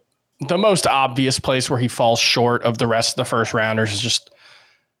the most obvious place where he falls short of the rest of the first rounders is just,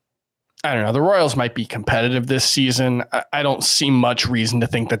 I don't know, the Royals might be competitive this season. I don't see much reason to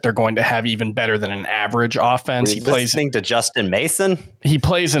think that they're going to have even better than an average offense. He plays to Justin Mason. He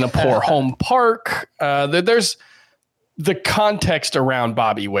plays in a poor home park. There's the context around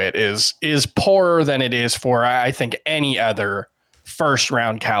Bobby Witt is poorer than it is for, I think, any other first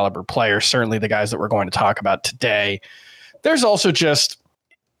round caliber player. Certainly the guys that we're going to talk about today. There's also just,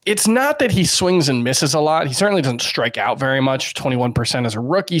 it's not that he swings and misses a lot. He certainly doesn't strike out very much. 21% as a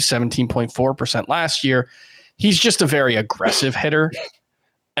rookie, 17.4% last year. He's just a very aggressive hitter.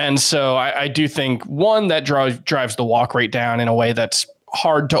 And so I do think, one, that drives the walk rate down in a way that's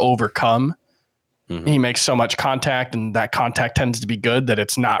hard to overcome. Mm-hmm. He makes so much contact, and that contact tends to be good that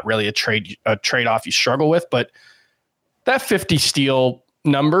it's not really a trade-off you struggle with. But that 50 steal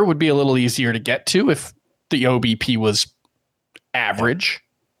number would be a little easier to get to if the OBP was average.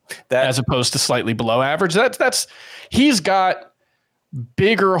 As opposed to slightly below average. That's he's got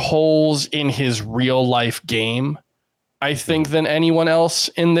bigger holes in his real life game, I think, than anyone else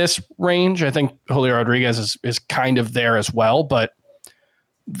in this range. I think Julio Rodriguez is kind of there as well, but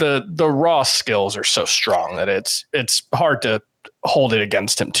the raw skills are so strong that it's hard to hold it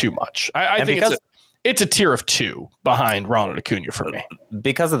against him too much. I think it's a tier of 2 behind Ronald Acuna for me.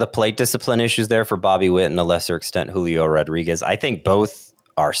 Because of the plate discipline issues there for Bobby Witt and a lesser extent Julio Rodriguez, I think both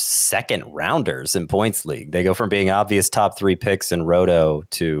are second rounders in points league. They go from being obvious top 3 picks in Roto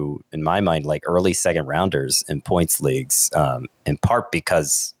to, in my mind, early second rounders in points leagues, in part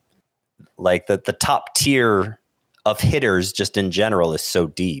because the top tier of hitters just in general is so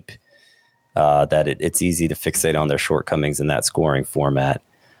deep that it's easy to fixate on their shortcomings in that scoring format.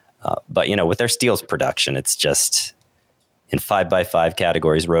 But, with their steals production, it's just in 5x5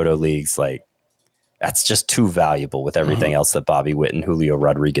 categories, Roto leagues, that's just too valuable with everything else that Bobby Witt and Julio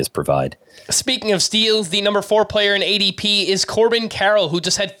Rodriguez provide. Speaking of steals, the number 4 player in ADP is Corbin Carroll, who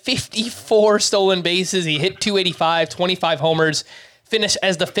just had 54 stolen bases. He hit 285, 25 homers, finished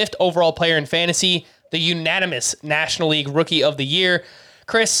as the 5th overall player in fantasy, the unanimous National League Rookie of the Year.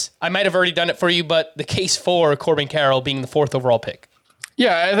 Chris, I might have already done it for you, but the case for Corbin Carroll being the 4th overall pick.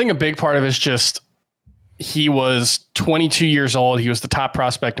 Yeah, I think a big part of it is just he was 22 years old. He was the top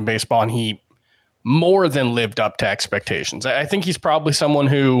prospect in baseball, and he more than lived up to expectations. I think he's probably someone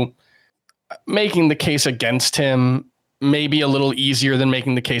who making the case against him may be a little easier than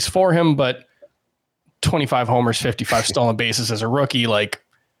making the case for him, but 25 homers, 55 stolen bases as a rookie,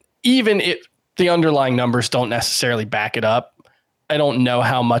 even if the underlying numbers don't necessarily back it up, I don't know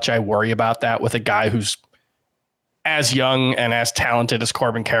how much I worry about that with a guy who's as young and as talented as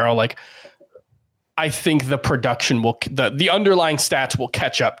Corbin Carroll. I think the production the underlying stats will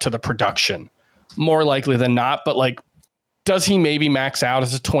catch up to the production more likely than not, but does he maybe max out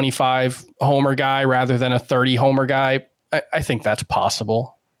as a 25 homer guy rather than a 30 homer guy? I think that's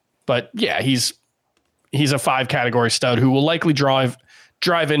possible, but yeah, he's a 5 category stud who will likely drive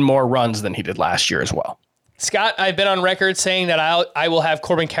in more runs than he did last year as well. Scott, I've been on record saying that I will have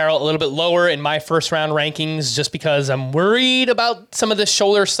Corbin Carroll a little bit lower in my first round rankings just because I'm worried about some of the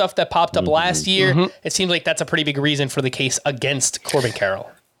shoulder stuff that popped up last year. Mm-hmm. It seems like that's a pretty big reason for the case against Corbin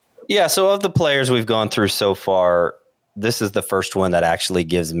Carroll. Yeah, so of the players we've gone through so far, this is the first one that actually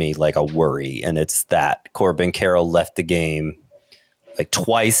gives me a worry, and it's that Corbin Carroll left the game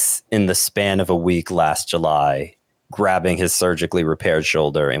twice in the span of a week last July, grabbing his surgically repaired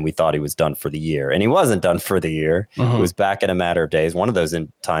shoulder, and we thought he was done for the year. And he wasn't done for the year. Mm-hmm. He was back in a matter of days. One of those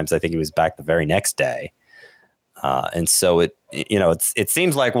times, I think he was back the very next day. And so it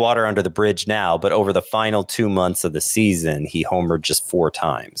seems like water under the bridge now, but over the final 2 months of the season, he homered just 4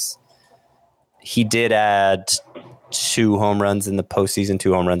 times. He did add 2 home runs in the postseason,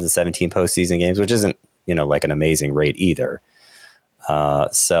 2 home runs in 17 postseason games, which isn't, like an amazing rate either.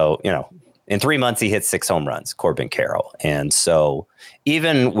 So, in 3 months, he hit 6 home runs, Corbin Carroll. And so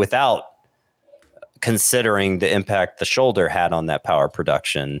even without considering the impact the shoulder had on that power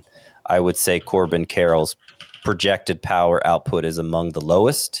production, I would say Corbin Carroll's projected power output is among the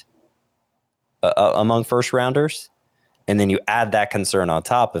lowest among first rounders. And then you add that concern on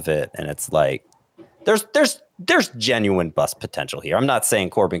top of it, and it's like there's genuine bust potential here. I'm not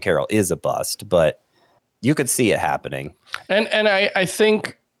saying Corbin Carroll is a bust, but you could see it happening. And I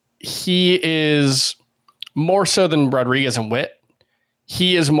think he is more so than Rodriguez and Witt.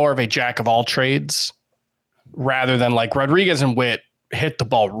 He is more of a jack of all trades rather than like Rodriguez and Witt hit the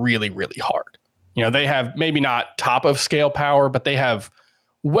ball really, really hard. They have maybe not top of scale power, but they have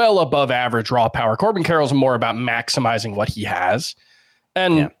well above average raw power. Corbin Carroll's more about maximizing what he has.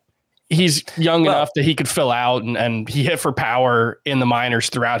 And he's young enough that he could fill out and he hit for power in the minors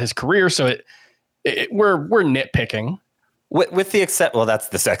throughout his career. So we're nitpicking. With the except, that's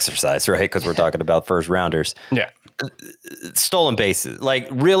this exercise, right? Because we're talking about first rounders. Yeah. Stolen bases. Like,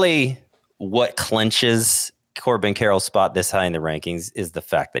 really, what clinches Corbin Carroll's spot this high in the rankings is the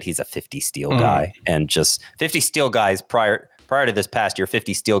fact that he's a 50 steal guy. And just 50 steal guys prior to this past year,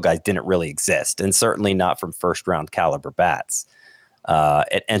 50 steal guys didn't really exist. And certainly not from first round caliber bats.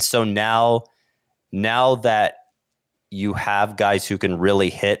 And so now that you have guys who can really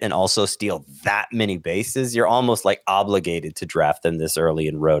hit and also steal that many bases, you're almost like obligated to draft them this early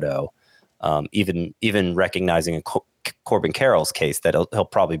in Roto. Even recognizing in Corbin Carroll's case that he'll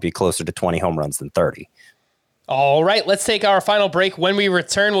probably be closer to 20 home runs than 30. All right, let's take our final break. When we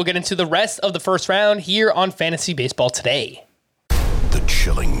return, we'll get into the rest of the first round here on Fantasy Baseball Today. The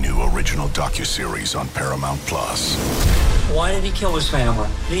chilling new original docuseries on Paramount Plus. Why did he kill his family?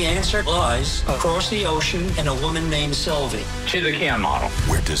 The answer lies across the ocean in a woman named Sylvie. She's a Can model.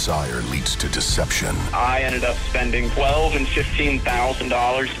 Where desire leads to deception. I ended up spending $12,000 and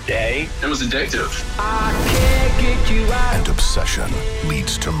 $15,000 a day. It was addictive. I can't get you out. And obsession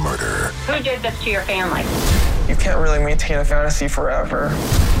leads to murder. Who did this to your family? You can't really maintain a fantasy forever.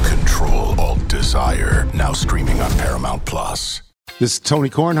 Control Alt Desire. Now streaming on Paramount Plus. This is Tony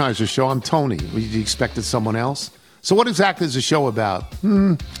Kornheiser's show. I'm Tony. You expected someone else? So what exactly is the show about?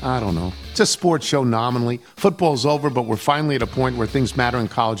 I don't know. It's a sports show nominally. Football's over, but we're finally at a point where things matter in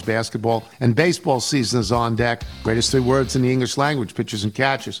college basketball, and baseball season is on deck. Greatest 3 words in the English language, pitchers and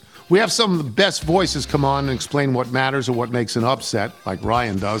catchers. We have some of the best voices come on and explain what matters or what makes an upset, like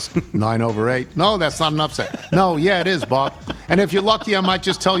Ryan does. 9/8. No, that's not an upset. No, yeah, it is, Bob. And if you're lucky, I might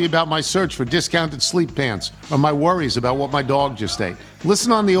just tell you about my search for discounted sleep pants or my worries about what my dog just ate.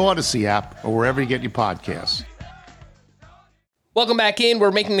 Listen on the Odyssey app or wherever you get your podcasts. Welcome back in.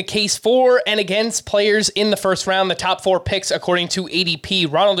 We're making the case for and against players in the first round. The top 4 picks, according to ADP,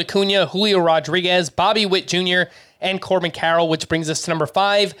 Ronald Acuna, Julio Rodriguez, Bobby Witt Jr., and Corbin Carroll, which brings us to number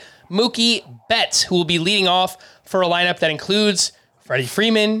 5, Mookie Betts, who will be leading off for a lineup that includes Freddie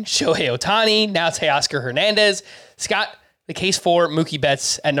Freeman, Shohei Ohtani, now Teoscar Hernandez. Scott, the case for Mookie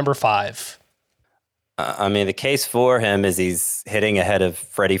Betts at number 5. The case for him is he's hitting ahead of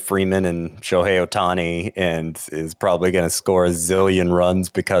Freddie Freeman and Shohei Ohtani and is probably going to score a zillion runs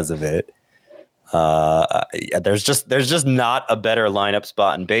because of it. There's just not a better lineup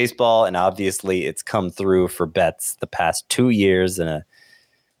spot in baseball, and obviously it's come through for Betts the past 2 years in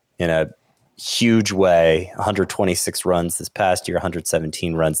a huge way. 126 runs this past year,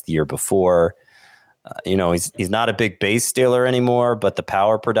 117 runs the year before. He's not a big base stealer anymore, but the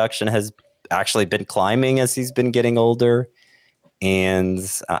power production has actually been climbing as he's been getting older. And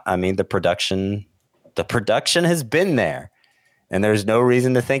the production has been there, and there's no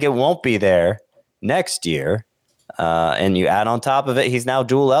reason to think it won't be there next year. And you add on top of it, he's now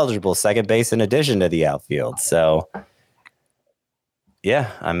dual eligible second base in addition to the outfield. So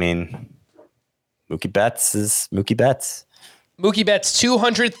yeah, Mookie Betts is Mookie Betts. Mookie Betts,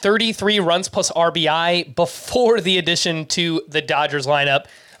 233 runs plus RBI before the addition to the Dodgers lineup.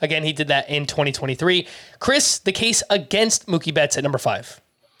 Again, he did that in 2023. Chris, the case against Mookie Betts at number 5.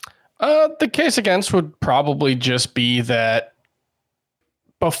 The case against would probably just be that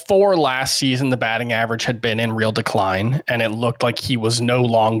before last season, the batting average had been in real decline, and it looked like he was no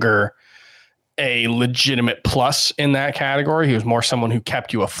longer a legitimate plus in that category. He was more someone who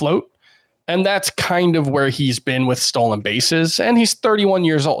kept you afloat. And that's kind of where he's been with stolen bases. And he's 31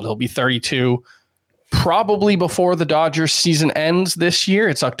 years old. He'll be 32 probably before the Dodgers season ends this year.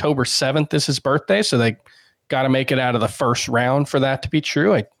 It's October 7th is his birthday, so they got to make it out of the first round for that to be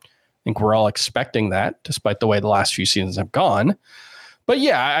true. I think we're all expecting that, despite the way the last few seasons have gone. But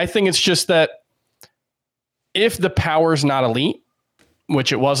yeah, I think it's just that if the power's not elite,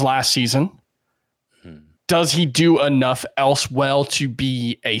 which it was last season, does he do enough else well to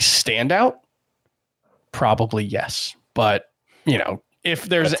be a standout? Probably yes. But, if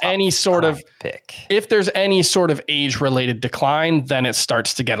there's any sort of age-related decline, then it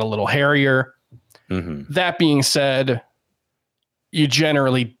starts to get a little hairier. Mm-hmm. That being said, you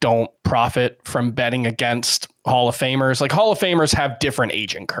generally don't profit from betting against Hall of Famers. Like, Hall of Famers have different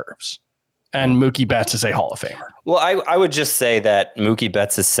aging curves, and Mookie Betts is a Hall of Famer. Well, I would just say that Mookie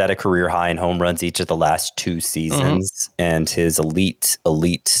Betts has set a career high in home runs each of the last 2 seasons, and his elite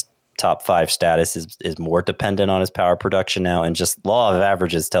top 5 status is more dependent on his power production now. And just law of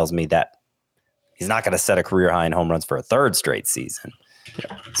averages tells me that he's not going to set a career high in home runs for a 3rd straight season.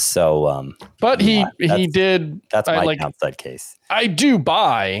 Yeah. So, but he did. That's my downside case. I do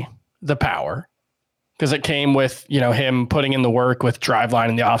buy the power because it came with, him putting in the work with Driveline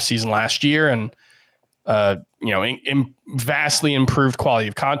in the offseason last year and, vastly improved quality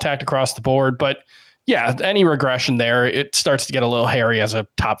of contact across the board. But yeah, any regression there, it starts to get a little hairy as a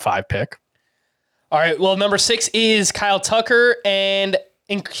top 5 pick. All right. Well, number 6 is Kyle Tucker, and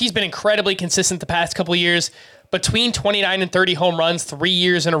he's been incredibly consistent the past couple of years. Between 29 and 30 home runs, 3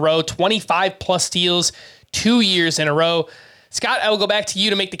 years in a row, 25 plus steals, 2 years in a row. Scott, I will go back to you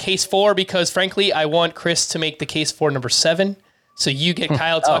to make the case for, because frankly, I want Chris to make the case for number 7. So you get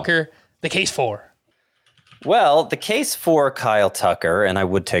Kyle Tucker, the case for. Well, the case for Kyle Tucker, and I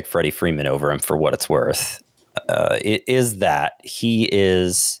would take Freddie Freeman over him for what it's worth, it is that he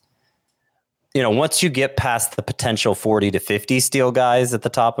is, once you get past the potential 40 to 50 steal guys at the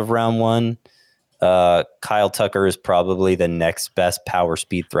top of round 1, Kyle Tucker is probably the next best power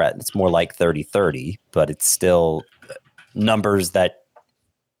speed threat. It's more like 30-30, but it's still numbers the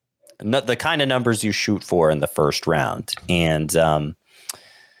kind of numbers you shoot for in the first round. And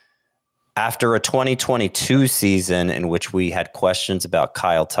after a 2022 season in which we had questions about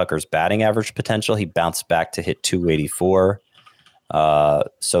Kyle Tucker's batting average potential, he bounced back to hit 284.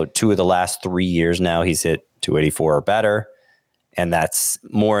 So 2 of the last 3 years now, he's hit 284 or better. And that's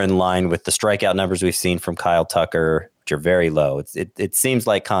more in line with the strikeout numbers we've seen from Kyle Tucker, which are very low. It seems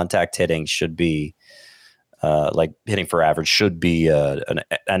like contact hitting should be, like hitting for average should be an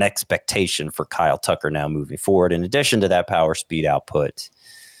expectation for Kyle Tucker now moving forward, in addition to that power speed output.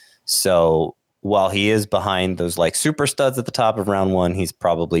 So while he is behind those like super studs at the top of round 1, he's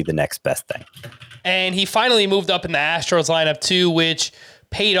probably the next best thing. And he finally moved up in the Astros lineup too, which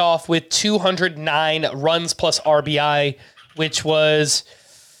paid off with 209 runs plus RBI, which was,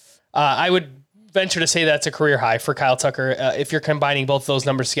 I would venture to say that's a career high for Kyle Tucker if you're combining both those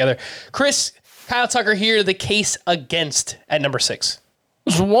numbers together. Chris, Kyle Tucker here, the case against at number 6.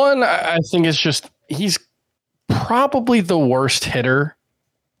 One, I think is just, he's probably the worst hitter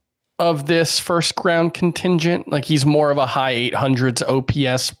of this first round contingent. Like, he's more of a high 800s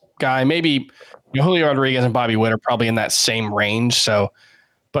OPS guy. Maybe Julio Rodriguez and Bobby Witt are probably in that same range. So,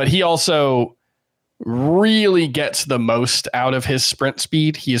 but he also really gets the most out of his sprint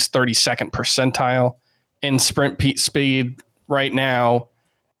speed. He is 32nd percentile in sprint speed right now.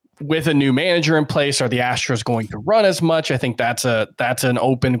 With a new manager in place, are the Astros going to run as much? I think that's an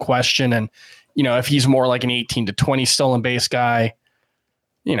open question. And, if he's more like an 18 to 20 stolen base guy,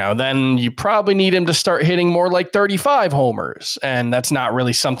 then you probably need him to start hitting more like 35 homers. And that's not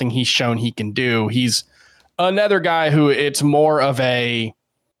really something he's shown he can do. He's another guy who it's more of a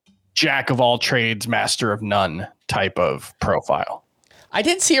jack of all trades, master of none type of profile. I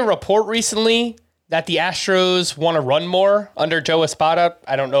did see a report recently that the Astros want to run more under Joe Espada.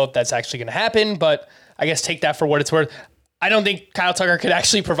 I don't know if that's actually going to happen, but I guess take that for what it's worth. I don't think Kyle Tucker could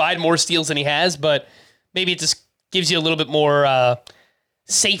actually provide more steals than he has, but maybe it just gives you a little bit more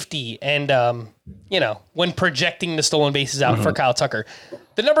safety and, when projecting the stolen bases out for Kyle Tucker.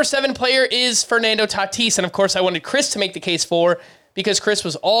 The number 7 player is Fernando Tatis, and of course I wanted Chris to make the case for, because Chris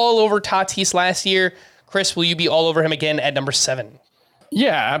was all over Tatis last year. Chris, will you be all over him again at number 7?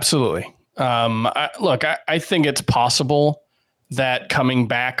 Yeah, absolutely. I think it's possible that coming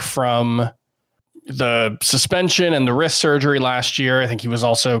back from the suspension and the wrist surgery last year, I think he was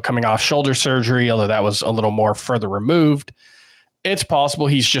also coming off shoulder surgery, although that was a little more further removed. It's possible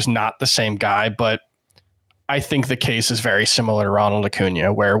he's just not the same guy, but I think the case is very similar to Ronald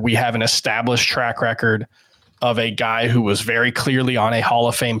Acuna, where we have an established track record of a guy who was very clearly on a Hall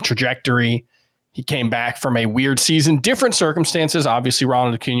of Fame trajectory. He came back from a weird season, different circumstances. Obviously,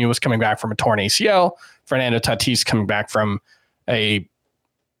 Ronald Acuna was coming back from a torn ACL. Fernando Tatis coming back from a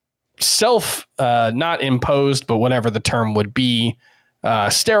not imposed, but whatever the term would be,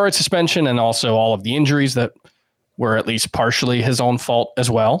 steroid suspension, and also all of the injuries that were at least partially his own fault as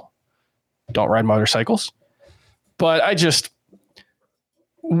well. Don't ride motorcycles. But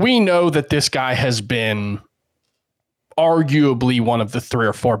we know that this guy has been arguably one of the 3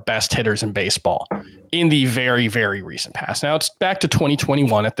 or 4 best hitters in baseball in the very, very recent past. Now it's back to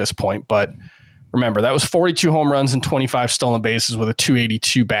 2021 at this point, but remember, that was 42 home runs and 25 stolen bases with a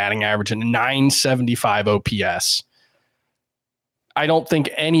 282 batting average and a 975 OPS. I don't think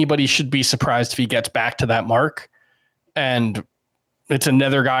anybody should be surprised if he gets back to that mark. And it's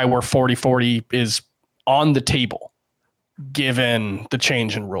another guy where 40-40 is on the table, given the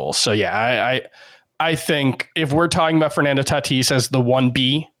change in rules. So yeah, I think if we're talking about Fernando Tatis as the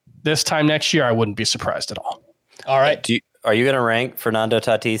 1B this time next year, I wouldn't be surprised at all. All right. Are you going to rank Fernando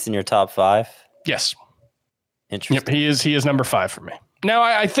Tatis in your top 5? Yes. Interesting. Yep, he is number 5 for me. Now,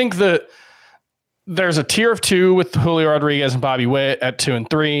 I think that there's a tier of 2 with Julio Rodriguez and Bobby Witt at 2 and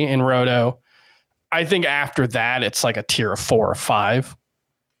 3 in Roto. I think after that, it's like a tier of 4 or 5.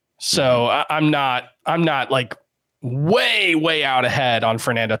 So I'm not like way out ahead on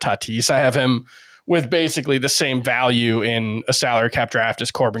Fernando Tatis. I have him with basically the same value in a salary cap draft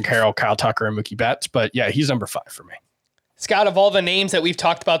as Corbin Carroll, Kyle Tucker, and Mookie Betts. But yeah, he's number 5 for me. Scott, of all the names that we've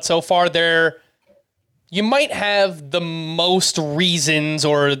talked about so far, you might have the most reasons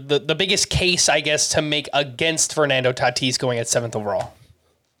or the biggest case, I guess, to make against Fernando Tatis going at 7th overall.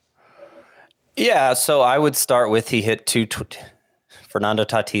 Yeah, so I would start with Fernando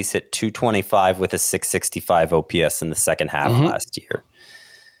Tatis hit 225 with a 665 OPS in the second half last year.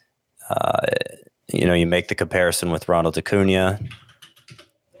 You make the comparison with Ronald Acuna.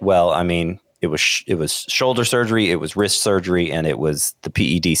 Well, I mean, it was shoulder surgery, it was wrist surgery, and it was the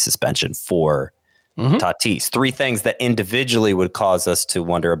PED suspension for Tatis. 3 things that individually would cause us to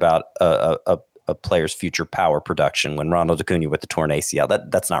wonder about a player's future power production. When Ronald Acuna with the torn ACL,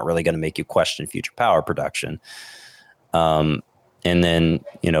 that's not really going to make you question future power production. And then,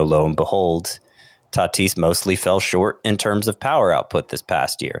 lo and behold, Tatis mostly fell short in terms of power output this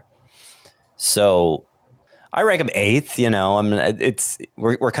past year. So I rank him 8th.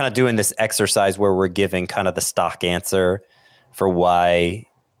 We're kind of doing this exercise where we're giving kind of the stock answer for why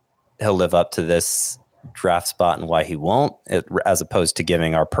he'll live up to this draft spot and why he won't, as opposed to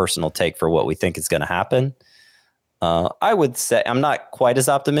giving our personal take for what we think is going to happen. I would say I'm not quite as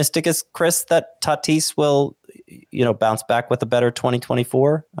optimistic as Chris that Tatis will, bounce back with a better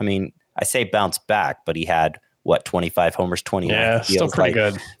 2024. I mean, I say bounce back, but he had 25 homers, 29. Yeah, still pretty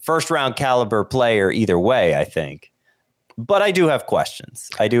good. First round caliber player either way, I think. But I do have questions.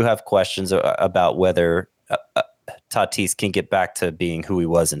 About whether Tatis can get back to being who he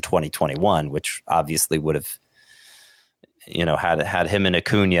was in 2021, which obviously would have, had him and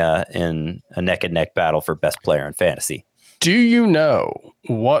Acuna in a neck and neck battle for best player in fantasy. Do you know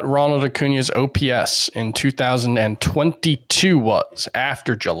what Ronald Acuna's OPS in 2022 was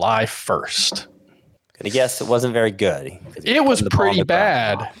after July 1st? Gonna guess it wasn't very good. It was pretty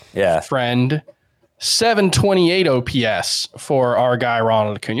bad. Yeah. Friend. 728 OPS for our guy,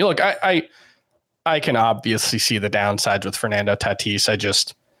 Ronald Acuna. Look, I can obviously see the downsides with Fernando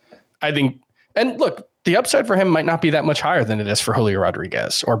Tatis. I think, and look, the upside for him might not be that much higher than it is for Julio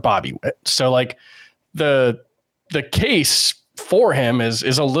Rodriguez or Bobby Witt. So like the case for him is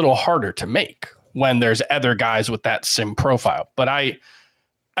a little harder to make when there's other guys with that same profile. But I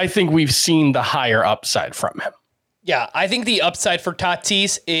think we've seen the higher upside from him. Yeah, I think the upside for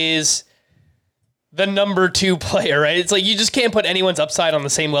Tatis is the number 2 player, right? It's like you just can't put anyone's upside on the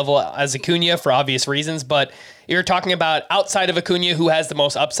same level as Acuna for obvious reasons, but you're talking about outside of Acuna who has the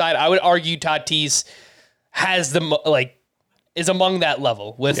most upside. I would argue Tatis has is among that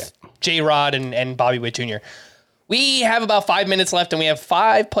level with J-Rod and Bobby Witt Jr. We have about 5 minutes left, and we have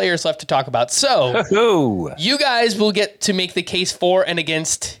 5 players left to talk about. So you guys will get to make the case for and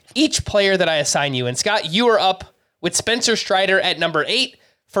against each player that I assign you. And Scott, you are up with Spencer Strider at number 8.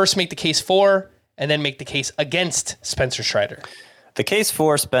 First, make the case for, and then make the case against Spencer Strider. The case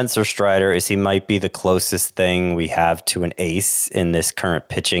for Spencer Strider is he might be the closest thing we have to an ace in this current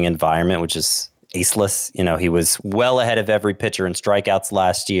pitching environment, which is aceless. He was well ahead of every pitcher in strikeouts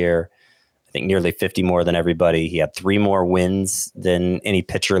last year. I think nearly 50 more than everybody. He had 3 more wins than any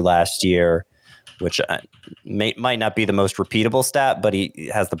pitcher last year, which might not be the most repeatable stat, but he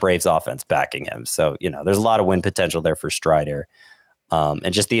has the Braves offense backing him. So, there's a lot of win potential there for Strider.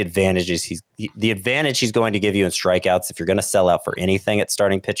 And just the advantage he's going to give you in strikeouts. If you're going to sell out for anything at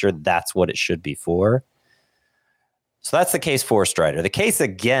starting pitcher, that's what it should be for. So that's the case for Strider. The case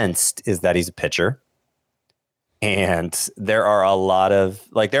against is that he's a pitcher. And there are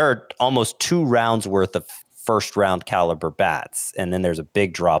there are almost 2 rounds worth of first round caliber bats. And then there's a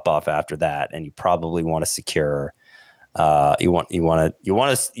big drop off after that. And you probably want to secure, you want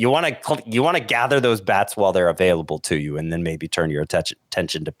to gather those bats while they're available to you, and then maybe turn your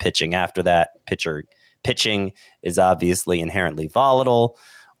attention to pitching after that. Pitching is obviously inherently volatile.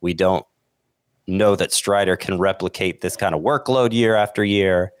 We don't know that Strider can replicate this kind of workload year after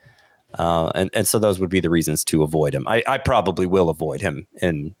year. And so those would be the reasons to avoid him. I probably will avoid him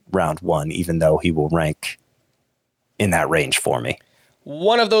in round 1, even though he will rank in that range for me.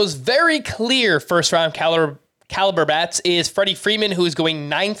 One of those very clear first round caliber bats is Freddie Freeman, who is going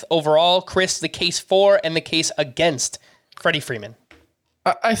 9th overall. Chris, the case for and the case against Freddie Freeman.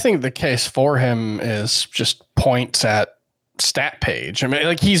 I think the case for him is just points at stat page. I mean,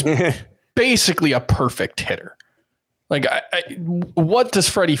 like, he's basically a perfect hitter. Like, what does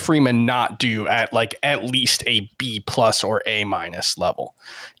Freddie Freeman not do at least a B+ or A- level?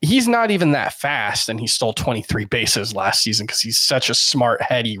 He's not even that fast, and he stole 23 bases last season because he's such a smart,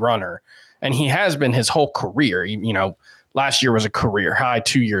 heady runner. And he has been his whole career. Last year was a career high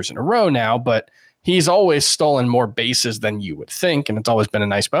 2 years in a row now, but he's always stolen more bases than you would think, and it's always been a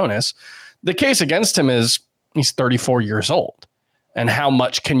nice bonus. The case against him is he's 34 years old. And how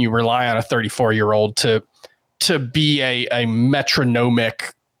much can you rely on a 34-year-old to be a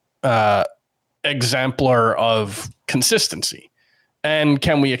metronomic exemplar of consistency? And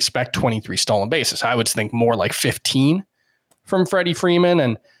can we expect 23 stolen bases? I would think more like 15 from Freddie Freeman.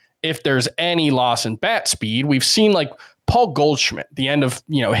 And if there's any loss in bat speed, we've seen like Paul Goldschmidt, the end of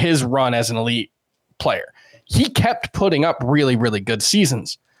his run as an elite player. He kept putting up really, really good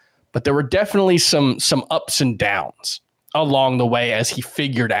seasons, but there were definitely some ups and downs along the way as he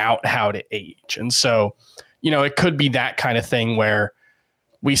figured out how to age. And so, it could be that kind of thing where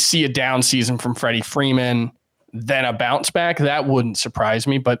we see a down season from Freddie Freeman, then a bounce back. That wouldn't surprise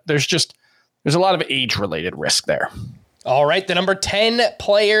me, but there's a lot of age-related risk there. All right, the number 10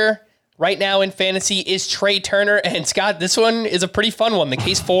 player right now in fantasy is Trey Turner. And Scott, this one is a pretty fun one, the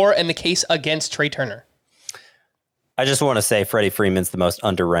case for and the case against Trey Turner. I just want to say Freddie Freeman's the most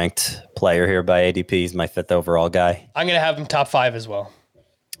underranked player here by ADP. He's my 5th overall guy. I'm going to have him top 5 as well.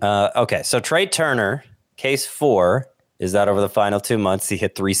 Okay, so Trey Turner, case for is that over the final 2 months, he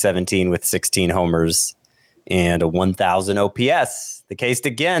hit 317 with 16 homers and a 1,000 OPS. The case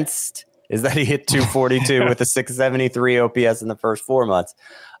against is that he hit 242 with a 673 OPS in the first 4 months.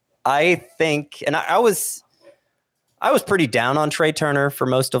 I think, and I was pretty down on Trey Turner for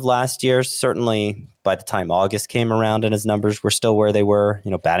most of last year. Certainly by the time August came around and his numbers were still where they were,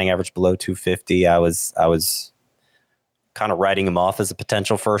 batting average below 250. I was kind of writing him off as a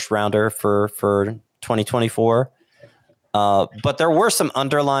potential first rounder for 2024. But there were some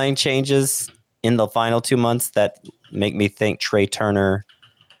underlying changes in the final 2 months that make me think Trey Turner,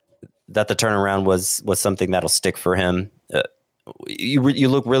 that the turnaround was something that'll stick for him. You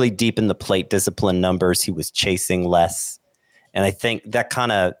look really deep in the plate discipline numbers. He was chasing less. And I think that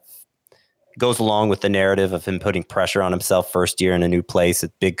kind of goes along with the narrative of him putting pressure on himself first year in a new place, a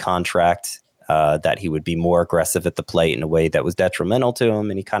big contract, that he would be more aggressive at the plate in a way that was detrimental to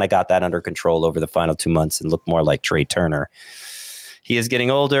him. And he kind of got that under control over the final 2 months and looked more like Trey Turner. He is getting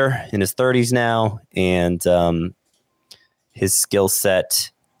older, in his 30s now, and his skill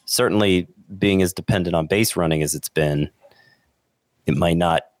set, certainly being as dependent on base running as it's been, it might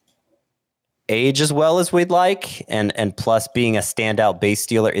not age as well as we'd like. And plus, being a standout base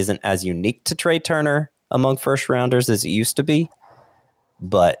stealer isn't as unique to Trey Turner among first rounders as it used to be.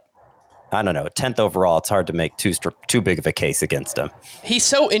 But I don't know, 10th overall, it's hard to make too big of a case against him. He's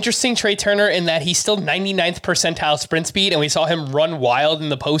so interesting, Trey Turner, in that he's still 99th percentile sprint speed, and we saw him run wild in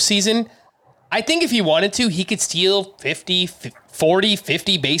the postseason. I think if he wanted to, he could steal 50, 40,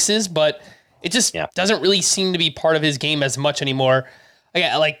 50 bases, but it just doesn't really seem to be part of his game as much anymore.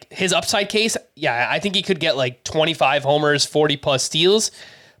 Again, like his upside case, I think he could get like 25 homers, 40 plus steals.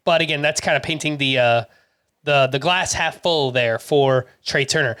 But again, that's kind of painting the glass half full there for Trey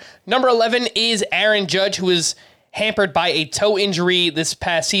Turner. Number 11 is Aaron Judge, who was hampered by a toe injury this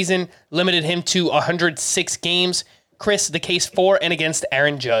past season, limited him to 106 games. Chris, the case for and against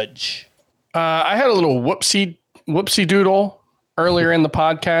Aaron Judge. I had a little whoopsie doodle earlier in the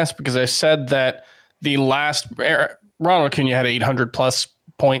podcast because I said that the last Ronald Acuna had 800 plus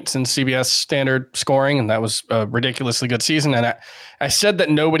points in CBS standard scoring, and that was a ridiculously good season. And I said that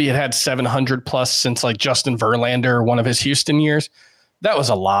nobody had 700 plus since like Justin Verlander, one of his Houston years. That was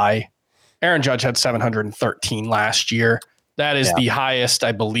a lie. Aaron Judge had 713 last year. That is the highest,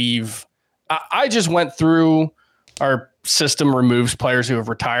 I believe. I just went through our system removes players who have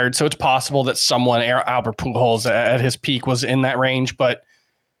retired. So it's possible that someone, Albert Pujols at his peak, was in that range, but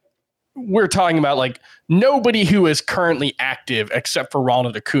we're talking about like nobody who is currently active except for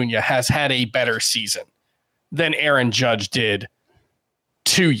Ronald Acuna has had a better season than Aaron Judge did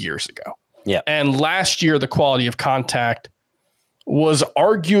 2 years ago. Yeah. And last year, the quality of contact was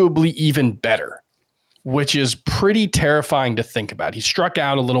arguably even better, which is pretty terrifying to think about. He struck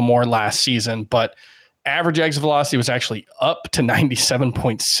out a little more last season, but average exit velocity was actually up to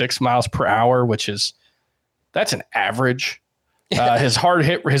 97.6 miles per hour, that's an average. His hard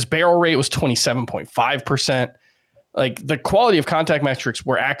hit, his barrel rate was 27.5%. Like the quality of contact metrics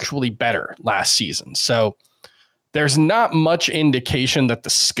were actually better last season. So there's not much indication that the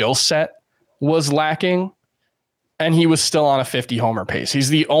skill set was lacking, and he was still on a 50 homer pace. He's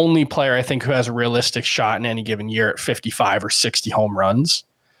the only player I think who has a realistic shot in any given year at 55 or 60 home runs.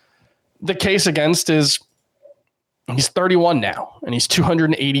 The case against is he's 31 now, and he's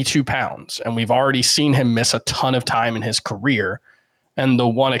 282 pounds, and we've already seen him miss a ton of time in his career. And the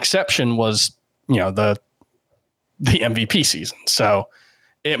one exception was, the MVP season. So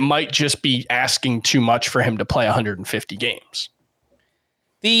it might just be asking too much for him to play 150 games.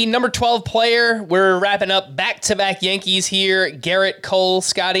 The number 12 player, we're wrapping up back-to-back Yankees here. Garrett Cole,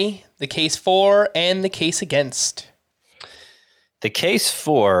 Scotty, the case for and the case against. The case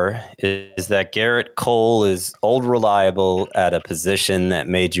for is that Garrett Cole is old reliable at a position that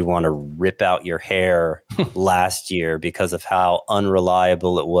made you want to rip out your hair last year because of how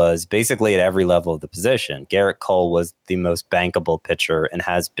unreliable it was basically at every level of the position. Garrett Cole was the most bankable pitcher and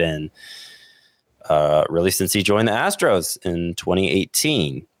has been really since he joined the Astros in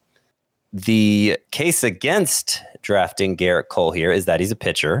 2018. The case against drafting Garrett Cole here is that he's a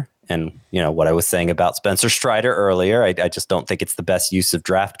pitcher. And, what I was saying about Spencer Strider earlier, I just don't think it's the best use of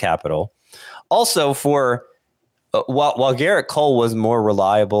draft capital. Also, while Garrett Cole was more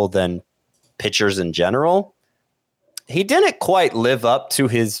reliable than pitchers in general, he didn't quite live up to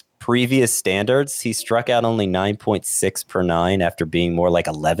his previous standards. He struck out only 9.6 per nine after being more like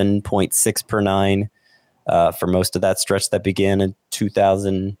 11.6 per nine for most of that stretch that began in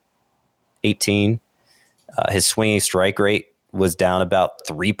 2018. His swinging strike rate was down about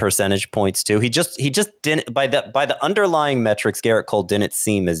 3 percentage points too. He just didn't, by the underlying metrics, Garrett Cole didn't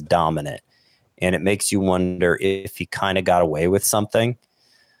seem as dominant. And it makes you wonder if he kind of got away with something.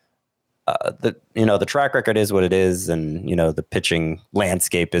 The track record is what it is, and the pitching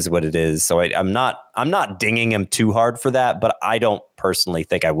landscape is what it is. So I'm not dinging him too hard for that, but I don't personally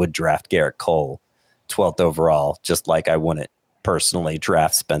think I would draft Garrett Cole 12th overall, just like I wouldn't personally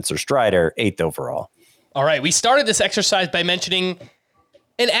draft Spencer Strider 8th overall. All right, we started this exercise by mentioning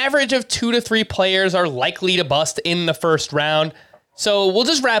an average of 2 to 3 players are likely to bust in the first round. So we'll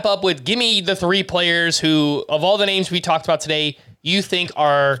just wrap up with give me the 3 players who, of all the names we talked about today, you think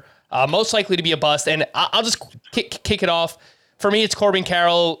are most likely to be a bust. And I'll just kick it off. For me, it's Corbin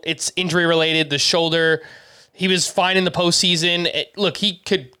Carroll. It's injury related, the shoulder. He was fine in the postseason. Look, he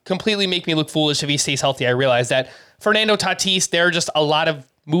could completely make me look foolish if he stays healthy. I realize that. Fernando Tatis, there are just a lot of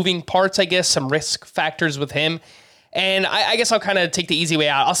moving parts, I guess, some risk factors with him. And I guess I'll kind of take the easy way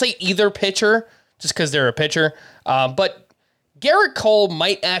out. I'll say either pitcher, just because they're a pitcher. But Garrett Cole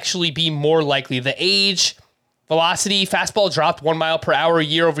might actually be more likely. The age, velocity, fastball dropped 1 mile per hour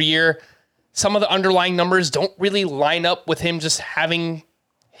year over year. Some of the underlying numbers don't really line up with him just having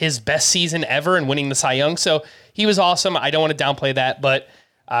his best season ever and winning the Cy Young. So he was awesome. I don't want to downplay that. But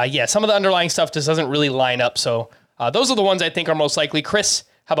some of the underlying stuff just doesn't really line up. So those are the ones I think are most likely. Chris,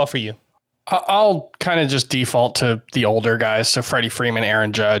 how about for you? I'll kind of just default to the older guys. So Freddie Freeman,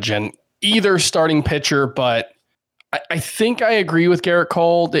 Aaron Judge, and either starting pitcher. But I think I agree with Garrett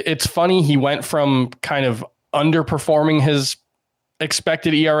Cole. It's funny. He went from kind of underperforming his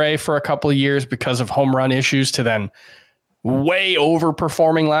expected ERA for a couple of years because of home run issues to then way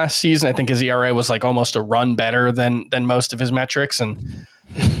overperforming last season. I think his ERA was like almost a run better than most of his metrics. And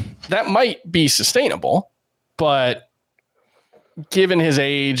that might be sustainable, but given his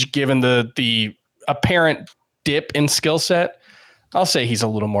age, given the apparent dip in skill set, I'll say he's a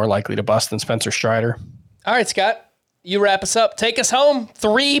little more likely to bust than Spencer Strider. All right, Scott, you wrap us up. Take us home.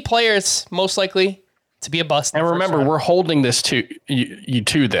 3 players most likely to be a bust. And remember, we're holding this to you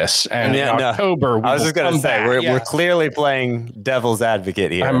to this. And in October, I was just going to say, we're clearly playing devil's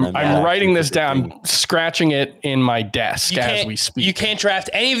advocate here. I'm writing this down, scratching it in my desk as we speak. You can't draft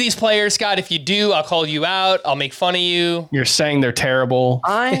any of these players, Scott. If you do, I'll call you out. I'll make fun of you. You're saying they're terrible.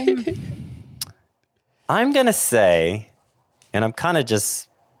 I'm going to say, and I'm kind of just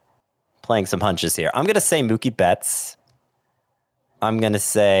playing some hunches here. I'm going to say Mookie Betts. I'm going to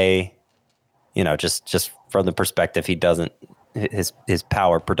say, just from the perspective he doesn't, his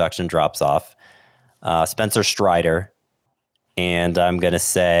power production drops off. Spencer Strider, and I'm going to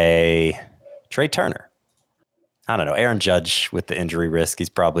say Trey Turner. I don't know. Aaron Judge with the injury risk, he's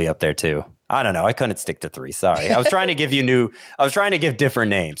probably up there too. I don't know. I couldn't stick to 3. Sorry. I was trying to give different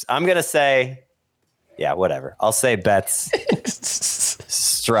names. I'm going to say, yeah, whatever. I'll say Betts,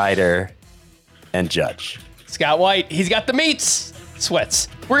 Strider, and Judge. Scott White, he's got the meats. Sweats.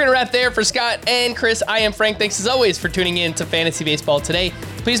 We're going to wrap there for Scott and Chris. I am Frank. Thanks as always for tuning in to Fantasy Baseball today.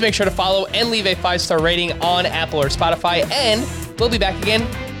 Please make sure to follow and leave a 5-star rating on Apple or Spotify. And we'll be back again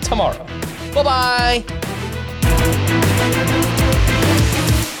tomorrow. Bye-bye.